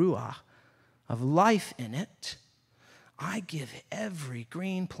 or ruach, of life in it, I give every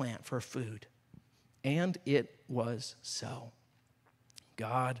green plant for food. And it was so.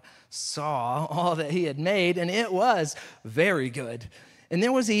 God saw all that he had made, and it was very good. And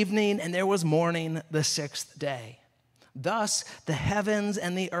there was evening, and there was morning the 6th day. Thus the heavens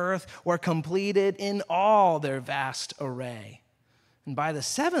and the earth were completed in all their vast array. And by the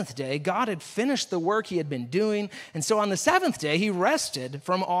 7th day, God had finished the work he had been doing. And so on the 7th day, he rested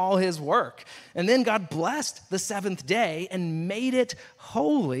from all his work. And then God blessed the 7th day and made it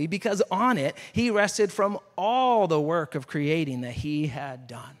holy, because on it he rested from all the work of creating that he had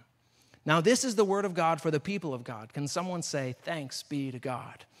done. Now, this is the word of God for the people of God. Can someone say, thanks be to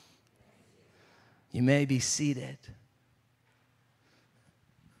God? You may be seated.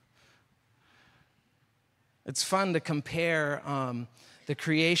 It's fun to compare the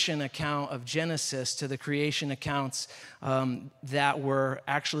creation account of Genesis to the creation accounts that were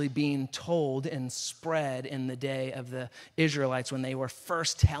actually being told and spread in the day of the Israelites when they were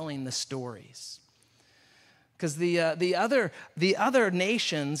first telling the stories. Because the other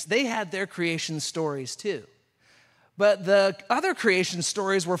nations, they had their creation stories too. But the other creation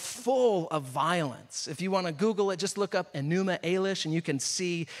stories were full of violence. If you want to Google it, just look up Enuma Elish, and you can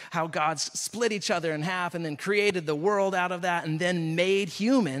see how God split each other in half and then created the world out of that and then made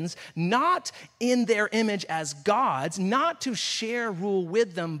humans, not in their image as gods, not to share rule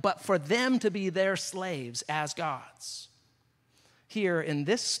with them, but for them to be their slaves as gods. Here in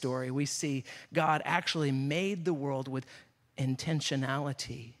this story, we see God actually made the world with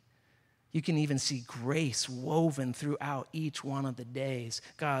intentionality. You can even see grace woven throughout each one of the days.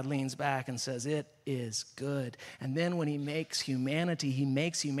 God leans back and says, it is good. And then when he makes humanity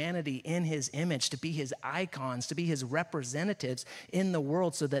in his image to be his icons, to be his representatives in the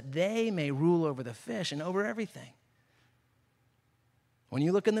world so that they may rule over the fish and over everything. When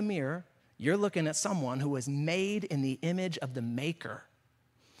you look in the mirror, you're looking at someone who was made in the image of the Maker.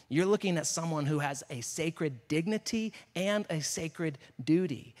 You're looking at someone who has a sacred dignity and a sacred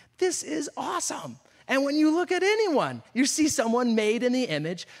duty. This is awesome. And when you look at anyone, you see someone made in the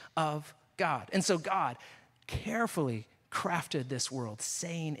image of God. And so God carefully crafted this world,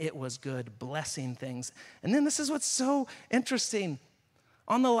 saying it was good, blessing things. And then this is what's so interesting.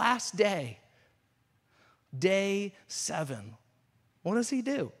 On the last day, day 7, what does he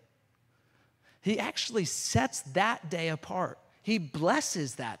do? He actually sets that day apart. He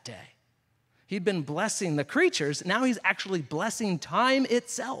blesses that day. He'd been blessing the creatures. Now he's actually blessing time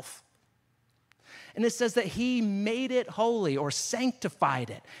itself. And it says that he made it holy or sanctified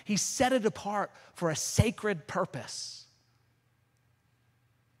it. He set it apart for a sacred purpose.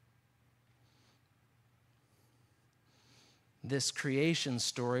 This creation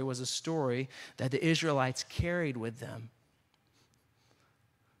story was a story that the Israelites carried with them.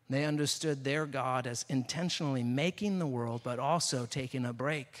 They understood their God as intentionally making the world, but also taking a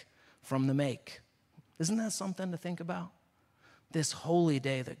break from the make. Isn't that something to think about? This holy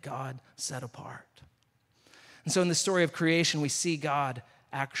day that God set apart. And so in the story of creation, we see God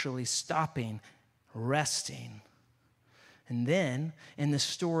actually stopping, resting. And then in the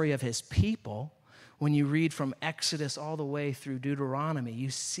story of his people, when you read from Exodus all the way through Deuteronomy,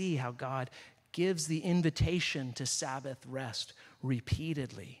 you see how God gives the invitation to Sabbath rest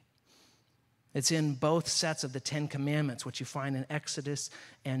repeatedly. It's in both sets of the 10 Commandments, which you find in Exodus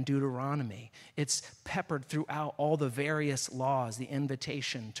and Deuteronomy. It's peppered throughout all the various laws, the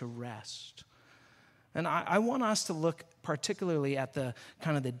invitation to rest. And I want us to look particularly at the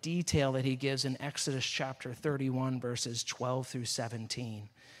kind of the detail that he gives in Exodus chapter 31, verses 12 through 17.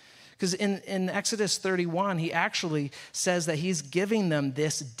 Because in Exodus 31, he actually says that he's giving them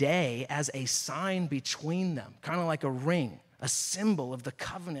this day as a sign between them, kind of like a ring, a symbol of the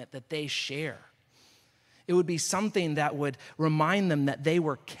covenant that they share. It would be something that would remind them that they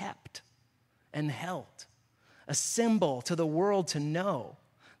were kept and held, a symbol to the world to know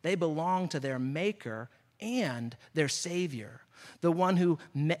they belong to their Maker and their Savior, the one who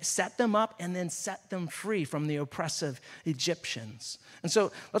set them up and then set them free from the oppressive Egyptians. And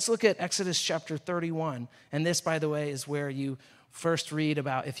so let's look at Exodus chapter 31. And this, by the way, is where you first read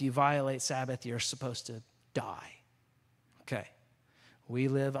about if you violate Sabbath, you're supposed to die. Okay. We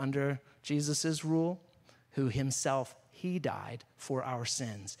live under Jesus' rule, who himself, he died for our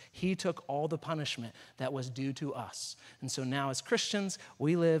sins. He took all the punishment that was due to us. And so now as Christians,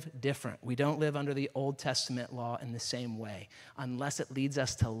 we live different. We don't live under the Old Testament law in the same way, unless it leads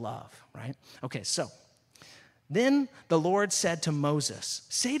us to love, right? Okay, so then the Lord said to Moses,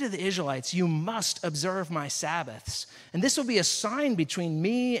 say to the Israelites, you must observe my Sabbaths, and this will be a sign between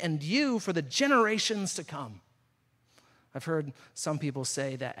me and you for the generations to come. I've heard some people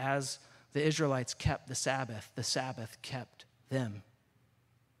say that as the Israelites kept the Sabbath kept them.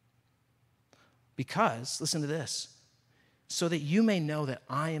 Because, listen to this, so that you may know that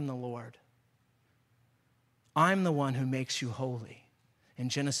I am the Lord. I'm the one who makes you holy. In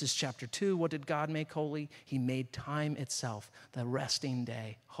Genesis chapter 2, what did God make holy? He made time itself, the resting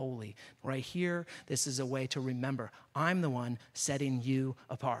day, holy. Right here, this is a way to remember, I'm the one setting you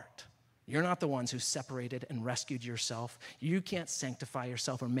apart. You're not the ones who separated and rescued yourself. You can't sanctify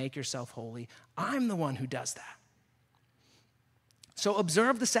yourself or make yourself holy. I'm the one who does that. So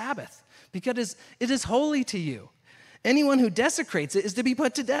observe the Sabbath because it is holy to you. Anyone who desecrates it is to be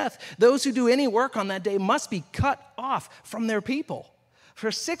put to death. Those who do any work on that day must be cut off from their people.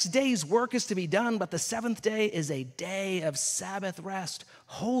 For 6 days work is to be done, but the seventh day is a day of Sabbath rest,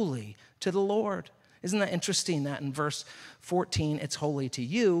 holy to the Lord. Isn't that interesting that in verse 14, it's holy to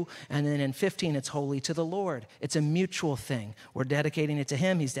you, and then in 15, it's holy to the Lord? It's a mutual thing. We're dedicating it to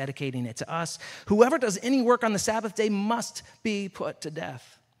him. He's dedicating it to us. Whoever does any work on the Sabbath day must be put to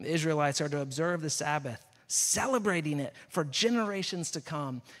death. The Israelites are to observe the Sabbath, celebrating it for generations to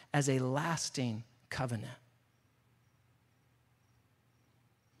come as a lasting covenant.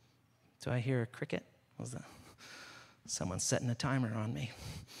 Do I hear a cricket? What was that? Someone's setting a timer on me.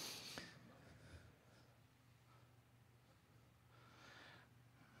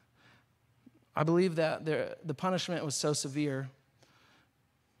 I believe that the punishment was so severe,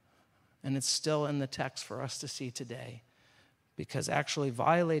 and it's still in the text for us to see today, because actually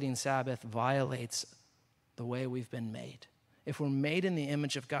violating Sabbath violates the way we've been made. If we're made in the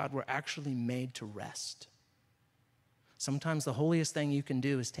image of God, we're actually made to rest. Sometimes the holiest thing you can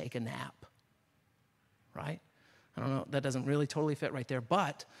do is take a nap, right? I don't know, that doesn't really totally fit right there,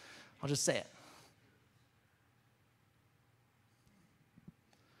 but I'll just say it.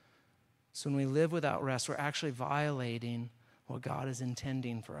 So when we live without rest, we're actually violating what God is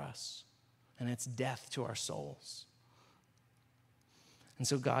intending for us, and it's death to our souls. And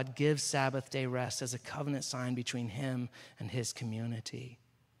so God gives Sabbath day rest as a covenant sign between him and his community.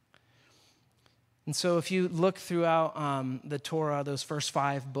 And so if you look throughout the Torah, those first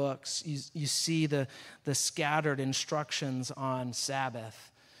 5 books, you see the scattered instructions on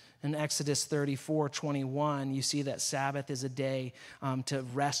Sabbath. In Exodus 34:21, you see that Sabbath is a day to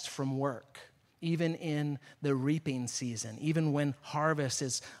rest from work, even in the reaping season, even when harvest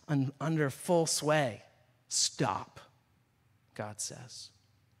is under full sway. Stop, God says.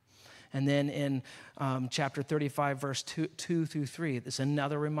 And then in chapter 35, verse 2 through 3, there's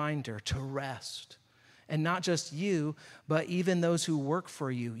another reminder to rest. And not just you, but even those who work for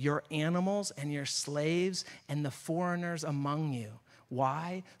you, your animals and your slaves and the foreigners among you.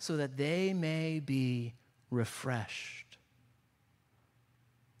 Why? So that they may be refreshed.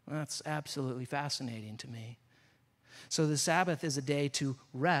 That's absolutely fascinating to me. So the Sabbath is a day to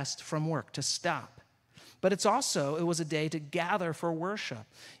rest from work, to stop. But it was a day to gather for worship.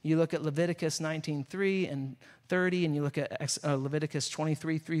 You look at Leviticus 19:3 and 30, and you look at Leviticus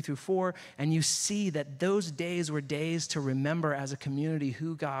 23:3 through 4, and you see that those days were days to remember as a community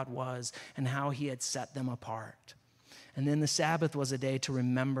who God was and how he had set them apart. And then the Sabbath was a day to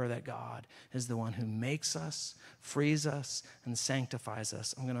remember that God is the one who makes us, frees us, and sanctifies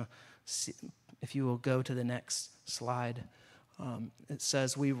us. I'm going to see, if you will go to the next slide. It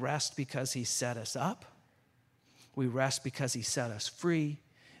says, we rest because he set us up. We rest because he set us free.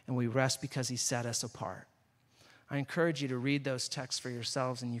 And we rest because he set us apart. I encourage you to read those texts for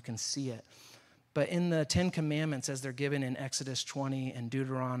yourselves, and you can see it. But in the 10 Commandments, as they're given in Exodus 20 and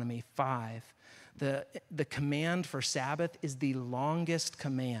Deuteronomy 5, the command for Sabbath is the longest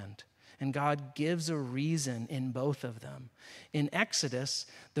command, and God gives a reason in both of them. In Exodus,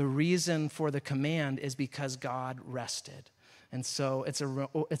 the reason for the command is because God rested. And so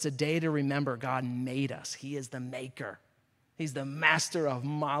it's a day to remember God made us. He is the maker. He's the master of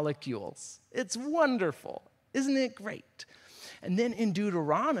molecules. It's wonderful. Isn't it great? And then in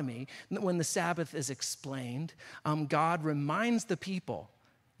Deuteronomy, when the Sabbath is explained, God reminds the people,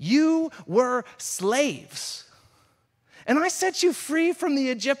 you were slaves, and I set you free from the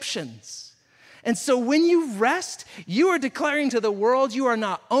Egyptians. And so when you rest, you are declaring to the world you are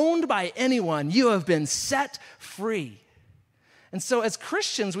not owned by anyone. You have been set free. And so as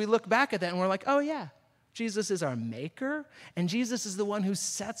Christians, we look back at that and we're like, oh yeah, Jesus is our maker, and Jesus is the one who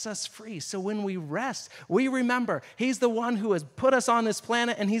sets us free. So when we rest, we remember he's the one who has put us on this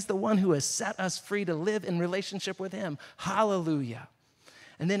planet, and he's the one who has set us free to live in relationship with him. Hallelujah.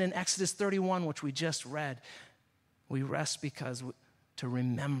 And then in Exodus 31, which we just read, we rest because to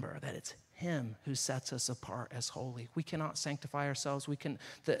remember that it's him who sets us apart as holy. We cannot sanctify ourselves.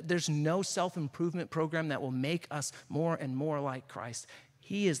 There's no self-improvement program that will make us more and more like Christ.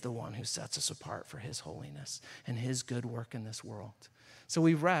 He is the one who sets us apart for his holiness and his good work in this world. So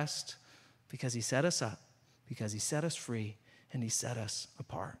we rest because he set us up, because he set us free, and he set us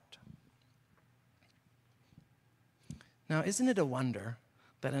apart. Now, isn't it a wonder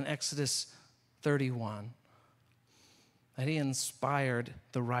that in Exodus 31, that he inspired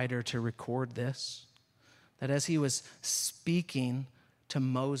the writer to record this? That as he was speaking to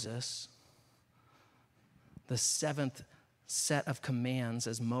Moses, the 7th set of commands,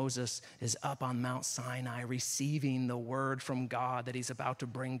 as Moses is up on Mount Sinai receiving the word from God that he's about to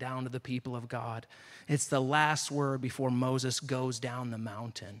bring down to the people of God, it's the last word before Moses goes down the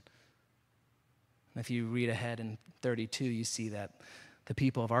mountain. And if you read ahead in 32, you see that the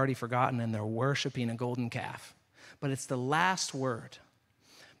people have already forgotten and they're worshiping a golden calf. But it's the last word.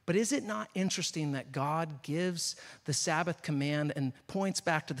 But is it not interesting that God gives the Sabbath command and points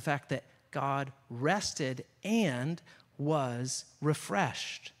back to the fact that God rested and was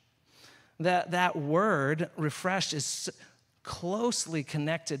refreshed? That word, refreshed, is closely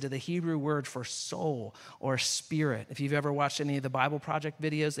connected to the Hebrew word for soul or spirit. If you've ever watched any of the Bible Project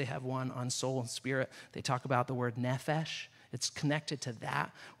videos, they have one on soul and spirit. They talk about the word nephesh. It's connected to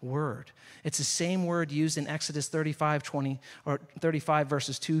that word. It's the same word used in Exodus 35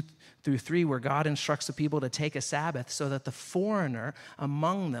 verses 2 through 3, where God instructs the people to take a Sabbath so that the foreigner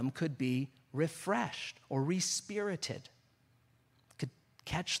among them could be refreshed or respirited, could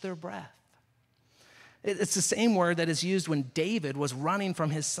catch their breath. It's the same word that is used when David was running from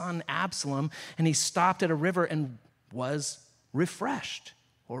his son Absalom, and he stopped at a river and was refreshed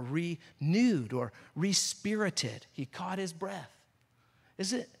or renewed or respirited. He caught his breath.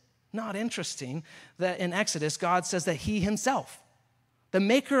 Is it not interesting that in Exodus, God says that he himself, the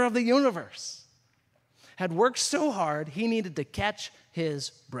maker of the universe, had worked so hard he needed to catch his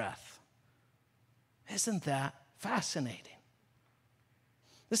breath? Isn't that fascinating?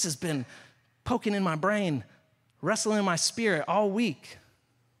 This has been poking in my brain, wrestling in my spirit all week.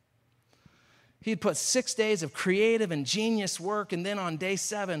 He'd put 6 days of creative and genius work, and then on day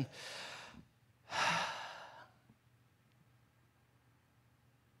 7,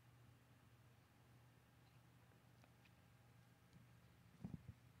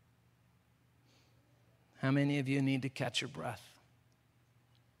 how many of you need to catch your breath?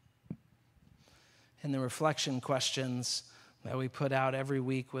 In the reflection questions that we put out every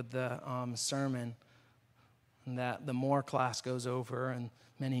week with the sermon, and that the More class goes over and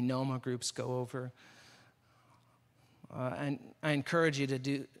many NOMA groups go over, I encourage you to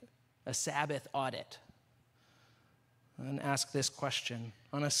do a Sabbath audit and ask this question.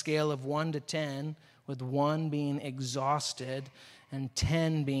 On a scale of 1 to 10, with 1 being exhausted and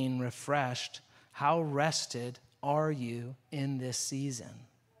 10 being refreshed, how rested are you in this season?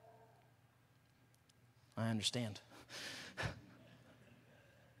 I understand.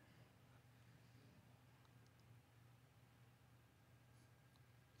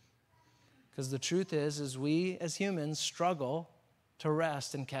 Because the truth is we as humans struggle to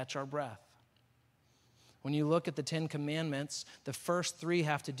rest and catch our breath. When you look at the 10 commandments, the first 3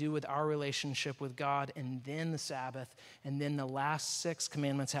 have to do with our relationship with God, and then the Sabbath, and then the last 6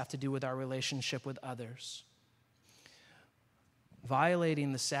 commandments have to do with our relationship with others.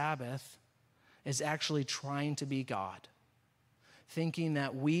 Violating the Sabbath is actually trying to be God, thinking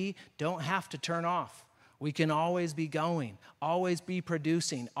that we don't have to turn off. We can always be going, always be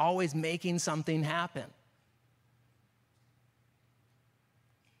producing, always making something happen.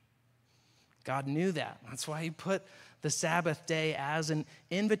 God knew that. That's why he put the Sabbath day as an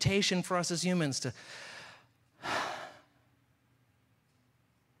invitation for us as humans to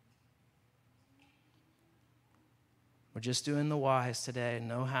we're just doing the whys today,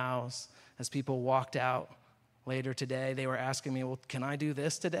 no hows. As people walked out later today, they were asking me, well, can I do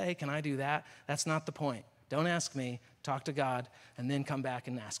this today? Can I do that? That's not the point. Don't ask me, talk to God, and then come back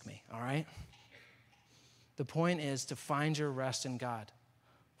and ask me, all right? The point is to find your rest in God.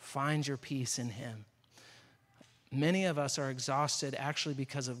 Find your peace in him. Many of us are exhausted actually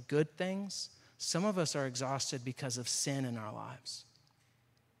because of good things. Some of us are exhausted because of sin in our lives.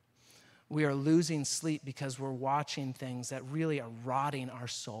 We are losing sleep because we're watching things that really are rotting our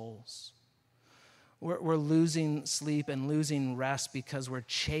souls. We're losing sleep and losing rest because we're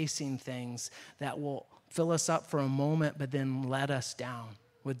chasing things that will fill us up for a moment, but then let us down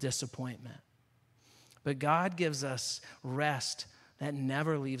with disappointment. But God gives us rest that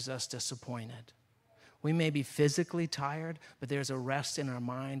never leaves us disappointed. We may be physically tired, but there's a rest in our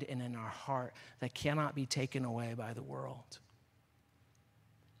mind and in our heart that cannot be taken away by the world.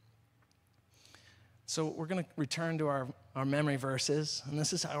 So we're going to return to our memory verses, and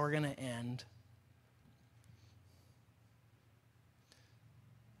this is how we're going to end.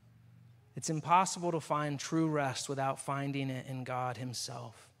 It's impossible to find true rest without finding it in God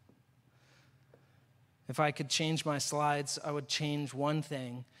himself. If I could change my slides, I would change one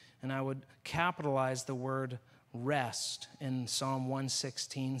thing, and I would capitalize the word rest in Psalm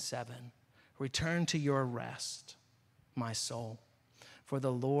 116:7. Return to your rest, my soul, for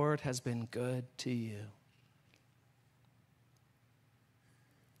the Lord has been good to you.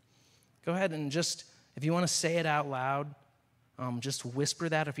 Go ahead and just, if you want to say it out loud, just whisper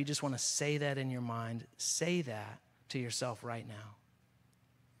that. If you just want to say that in your mind, say that to yourself right now.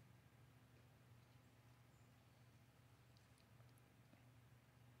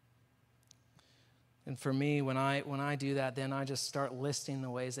 And for me, when I do that, then I just start listing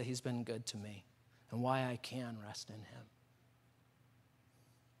the ways that he's been good to me and why I can rest in him.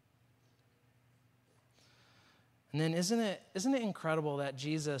 And then isn't it incredible that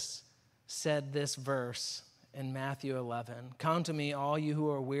Jesus said this verse in Matthew 11, "Come to me, all you who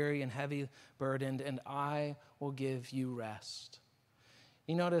are weary and heavy burdened, and I will give you rest."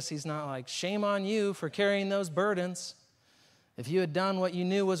 You notice he's not like, shame on you for carrying those burdens. If you had done what you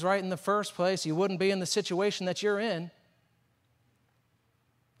knew was right in the first place, you wouldn't be in the situation that you're in.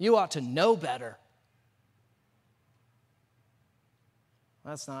 You ought to know better.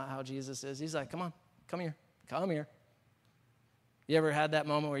 That's not how Jesus is. He's like, come on, come here, come here. You ever had that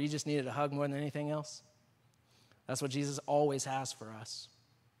moment where you just needed a hug more than anything else? That's what Jesus always has for us.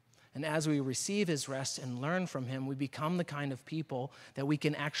 And as we receive his rest and learn from him, we become the kind of people that we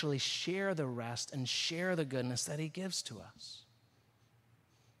can actually share the rest and share the goodness that he gives to us.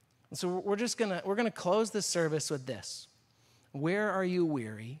 And so we're gonna close this service with this. Where are you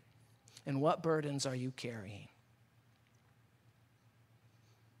weary, and what burdens are you carrying?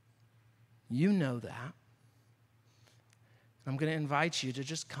 You know that. I'm going to invite you to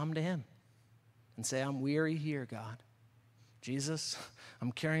just come to him and say, I'm weary here, God. Jesus,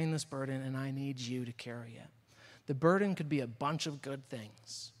 I'm carrying this burden, and I need you to carry it. The burden could be a bunch of good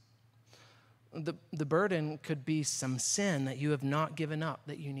things. The burden could be some sin that you have not given up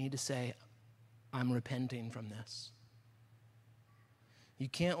that you need to say, I'm repenting from this. You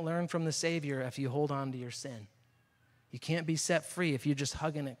can't learn from the Savior if you hold on to your sin. You can't be set free if you're just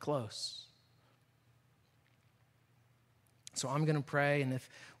hugging it close. So I'm going to pray, and if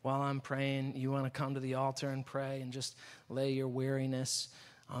while I'm praying you want to come to the altar and pray and just lay your weariness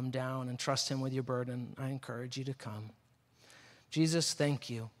down and trust him with your burden, I encourage you to come. Jesus, thank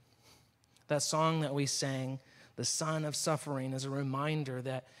you. That song that we sang, The Son of Suffering, is a reminder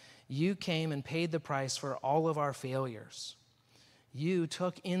that you came and paid the price for all of our failures. You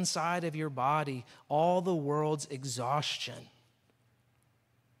took inside of your body all the world's exhaustion.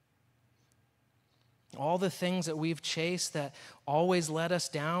 All the things that we've chased that always let us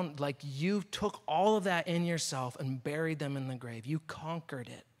down, like you took all of that in yourself and buried them in the grave. You conquered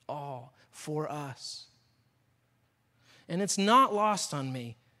it all for us. And it's not lost on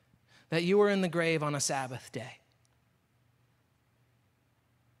me that you were in the grave on a Sabbath day.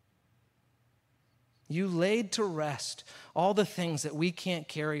 You laid to rest all the things that we can't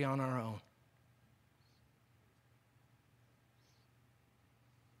carry on our own.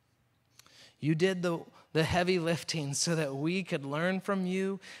 You did the heavy lifting so that we could learn from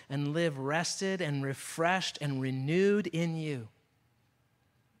you and live rested and refreshed and renewed in you.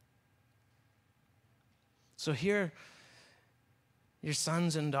 So hear your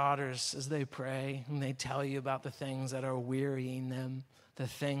sons and daughters as they pray and they tell you about the things that are wearying them, the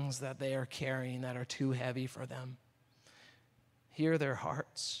things that they are carrying that are too heavy for them. Hear their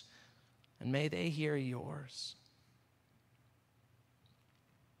hearts, and may they hear yours.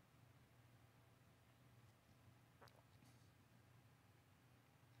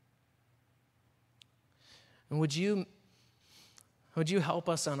 And would you help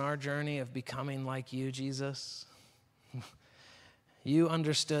us on our journey of becoming like you, Jesus? You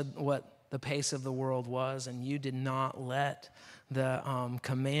understood what the pace of the world was, and you did not let the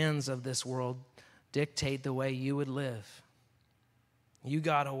commands of this world dictate the way you would live. You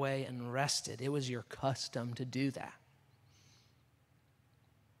got away and rested. It was your custom to do that.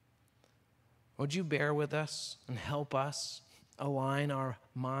 Would you bear with us and help us align our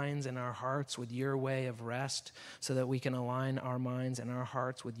minds and our hearts with your way of rest so that we can align our minds and our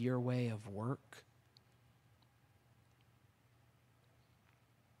hearts with your way of work?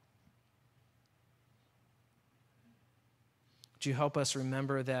 Would you help us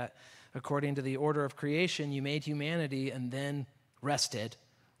remember that according to the order of creation, you made humanity and then rested,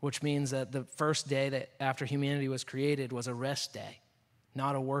 which means that the first day that after humanity was created was a rest day,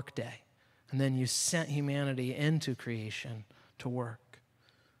 not a work day. And then you sent humanity into creation to work.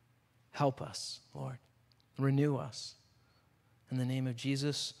 Help us, Lord. Renew us. In the name of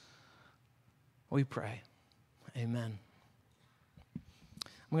Jesus, we pray. Amen.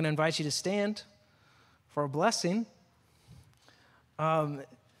 I'm going to invite you to stand for a blessing.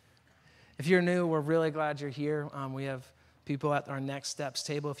 If you're new, we're really glad you're here. We have people at our Next Steps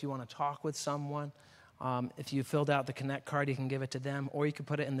table if you want to talk with someone. If you filled out the Connect card, you can give it to them, or you can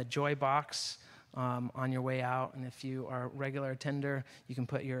put it in the Joy box on your way out. And if you are a regular attender, you can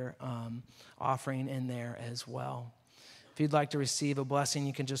put your offering in there as well. If you'd like to receive a blessing,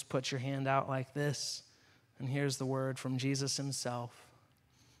 you can just put your hand out like this. And here's the word from Jesus himself.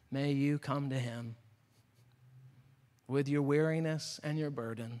 May you come to him with your weariness and your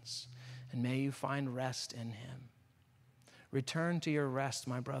burdens, and may you find rest in him. Return to your rest,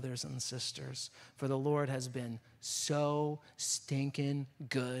 my brothers and sisters, for the Lord has been so stinking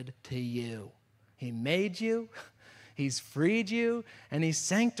good to you. He made you, He's freed you, and He's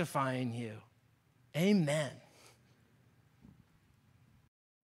sanctifying you. Amen.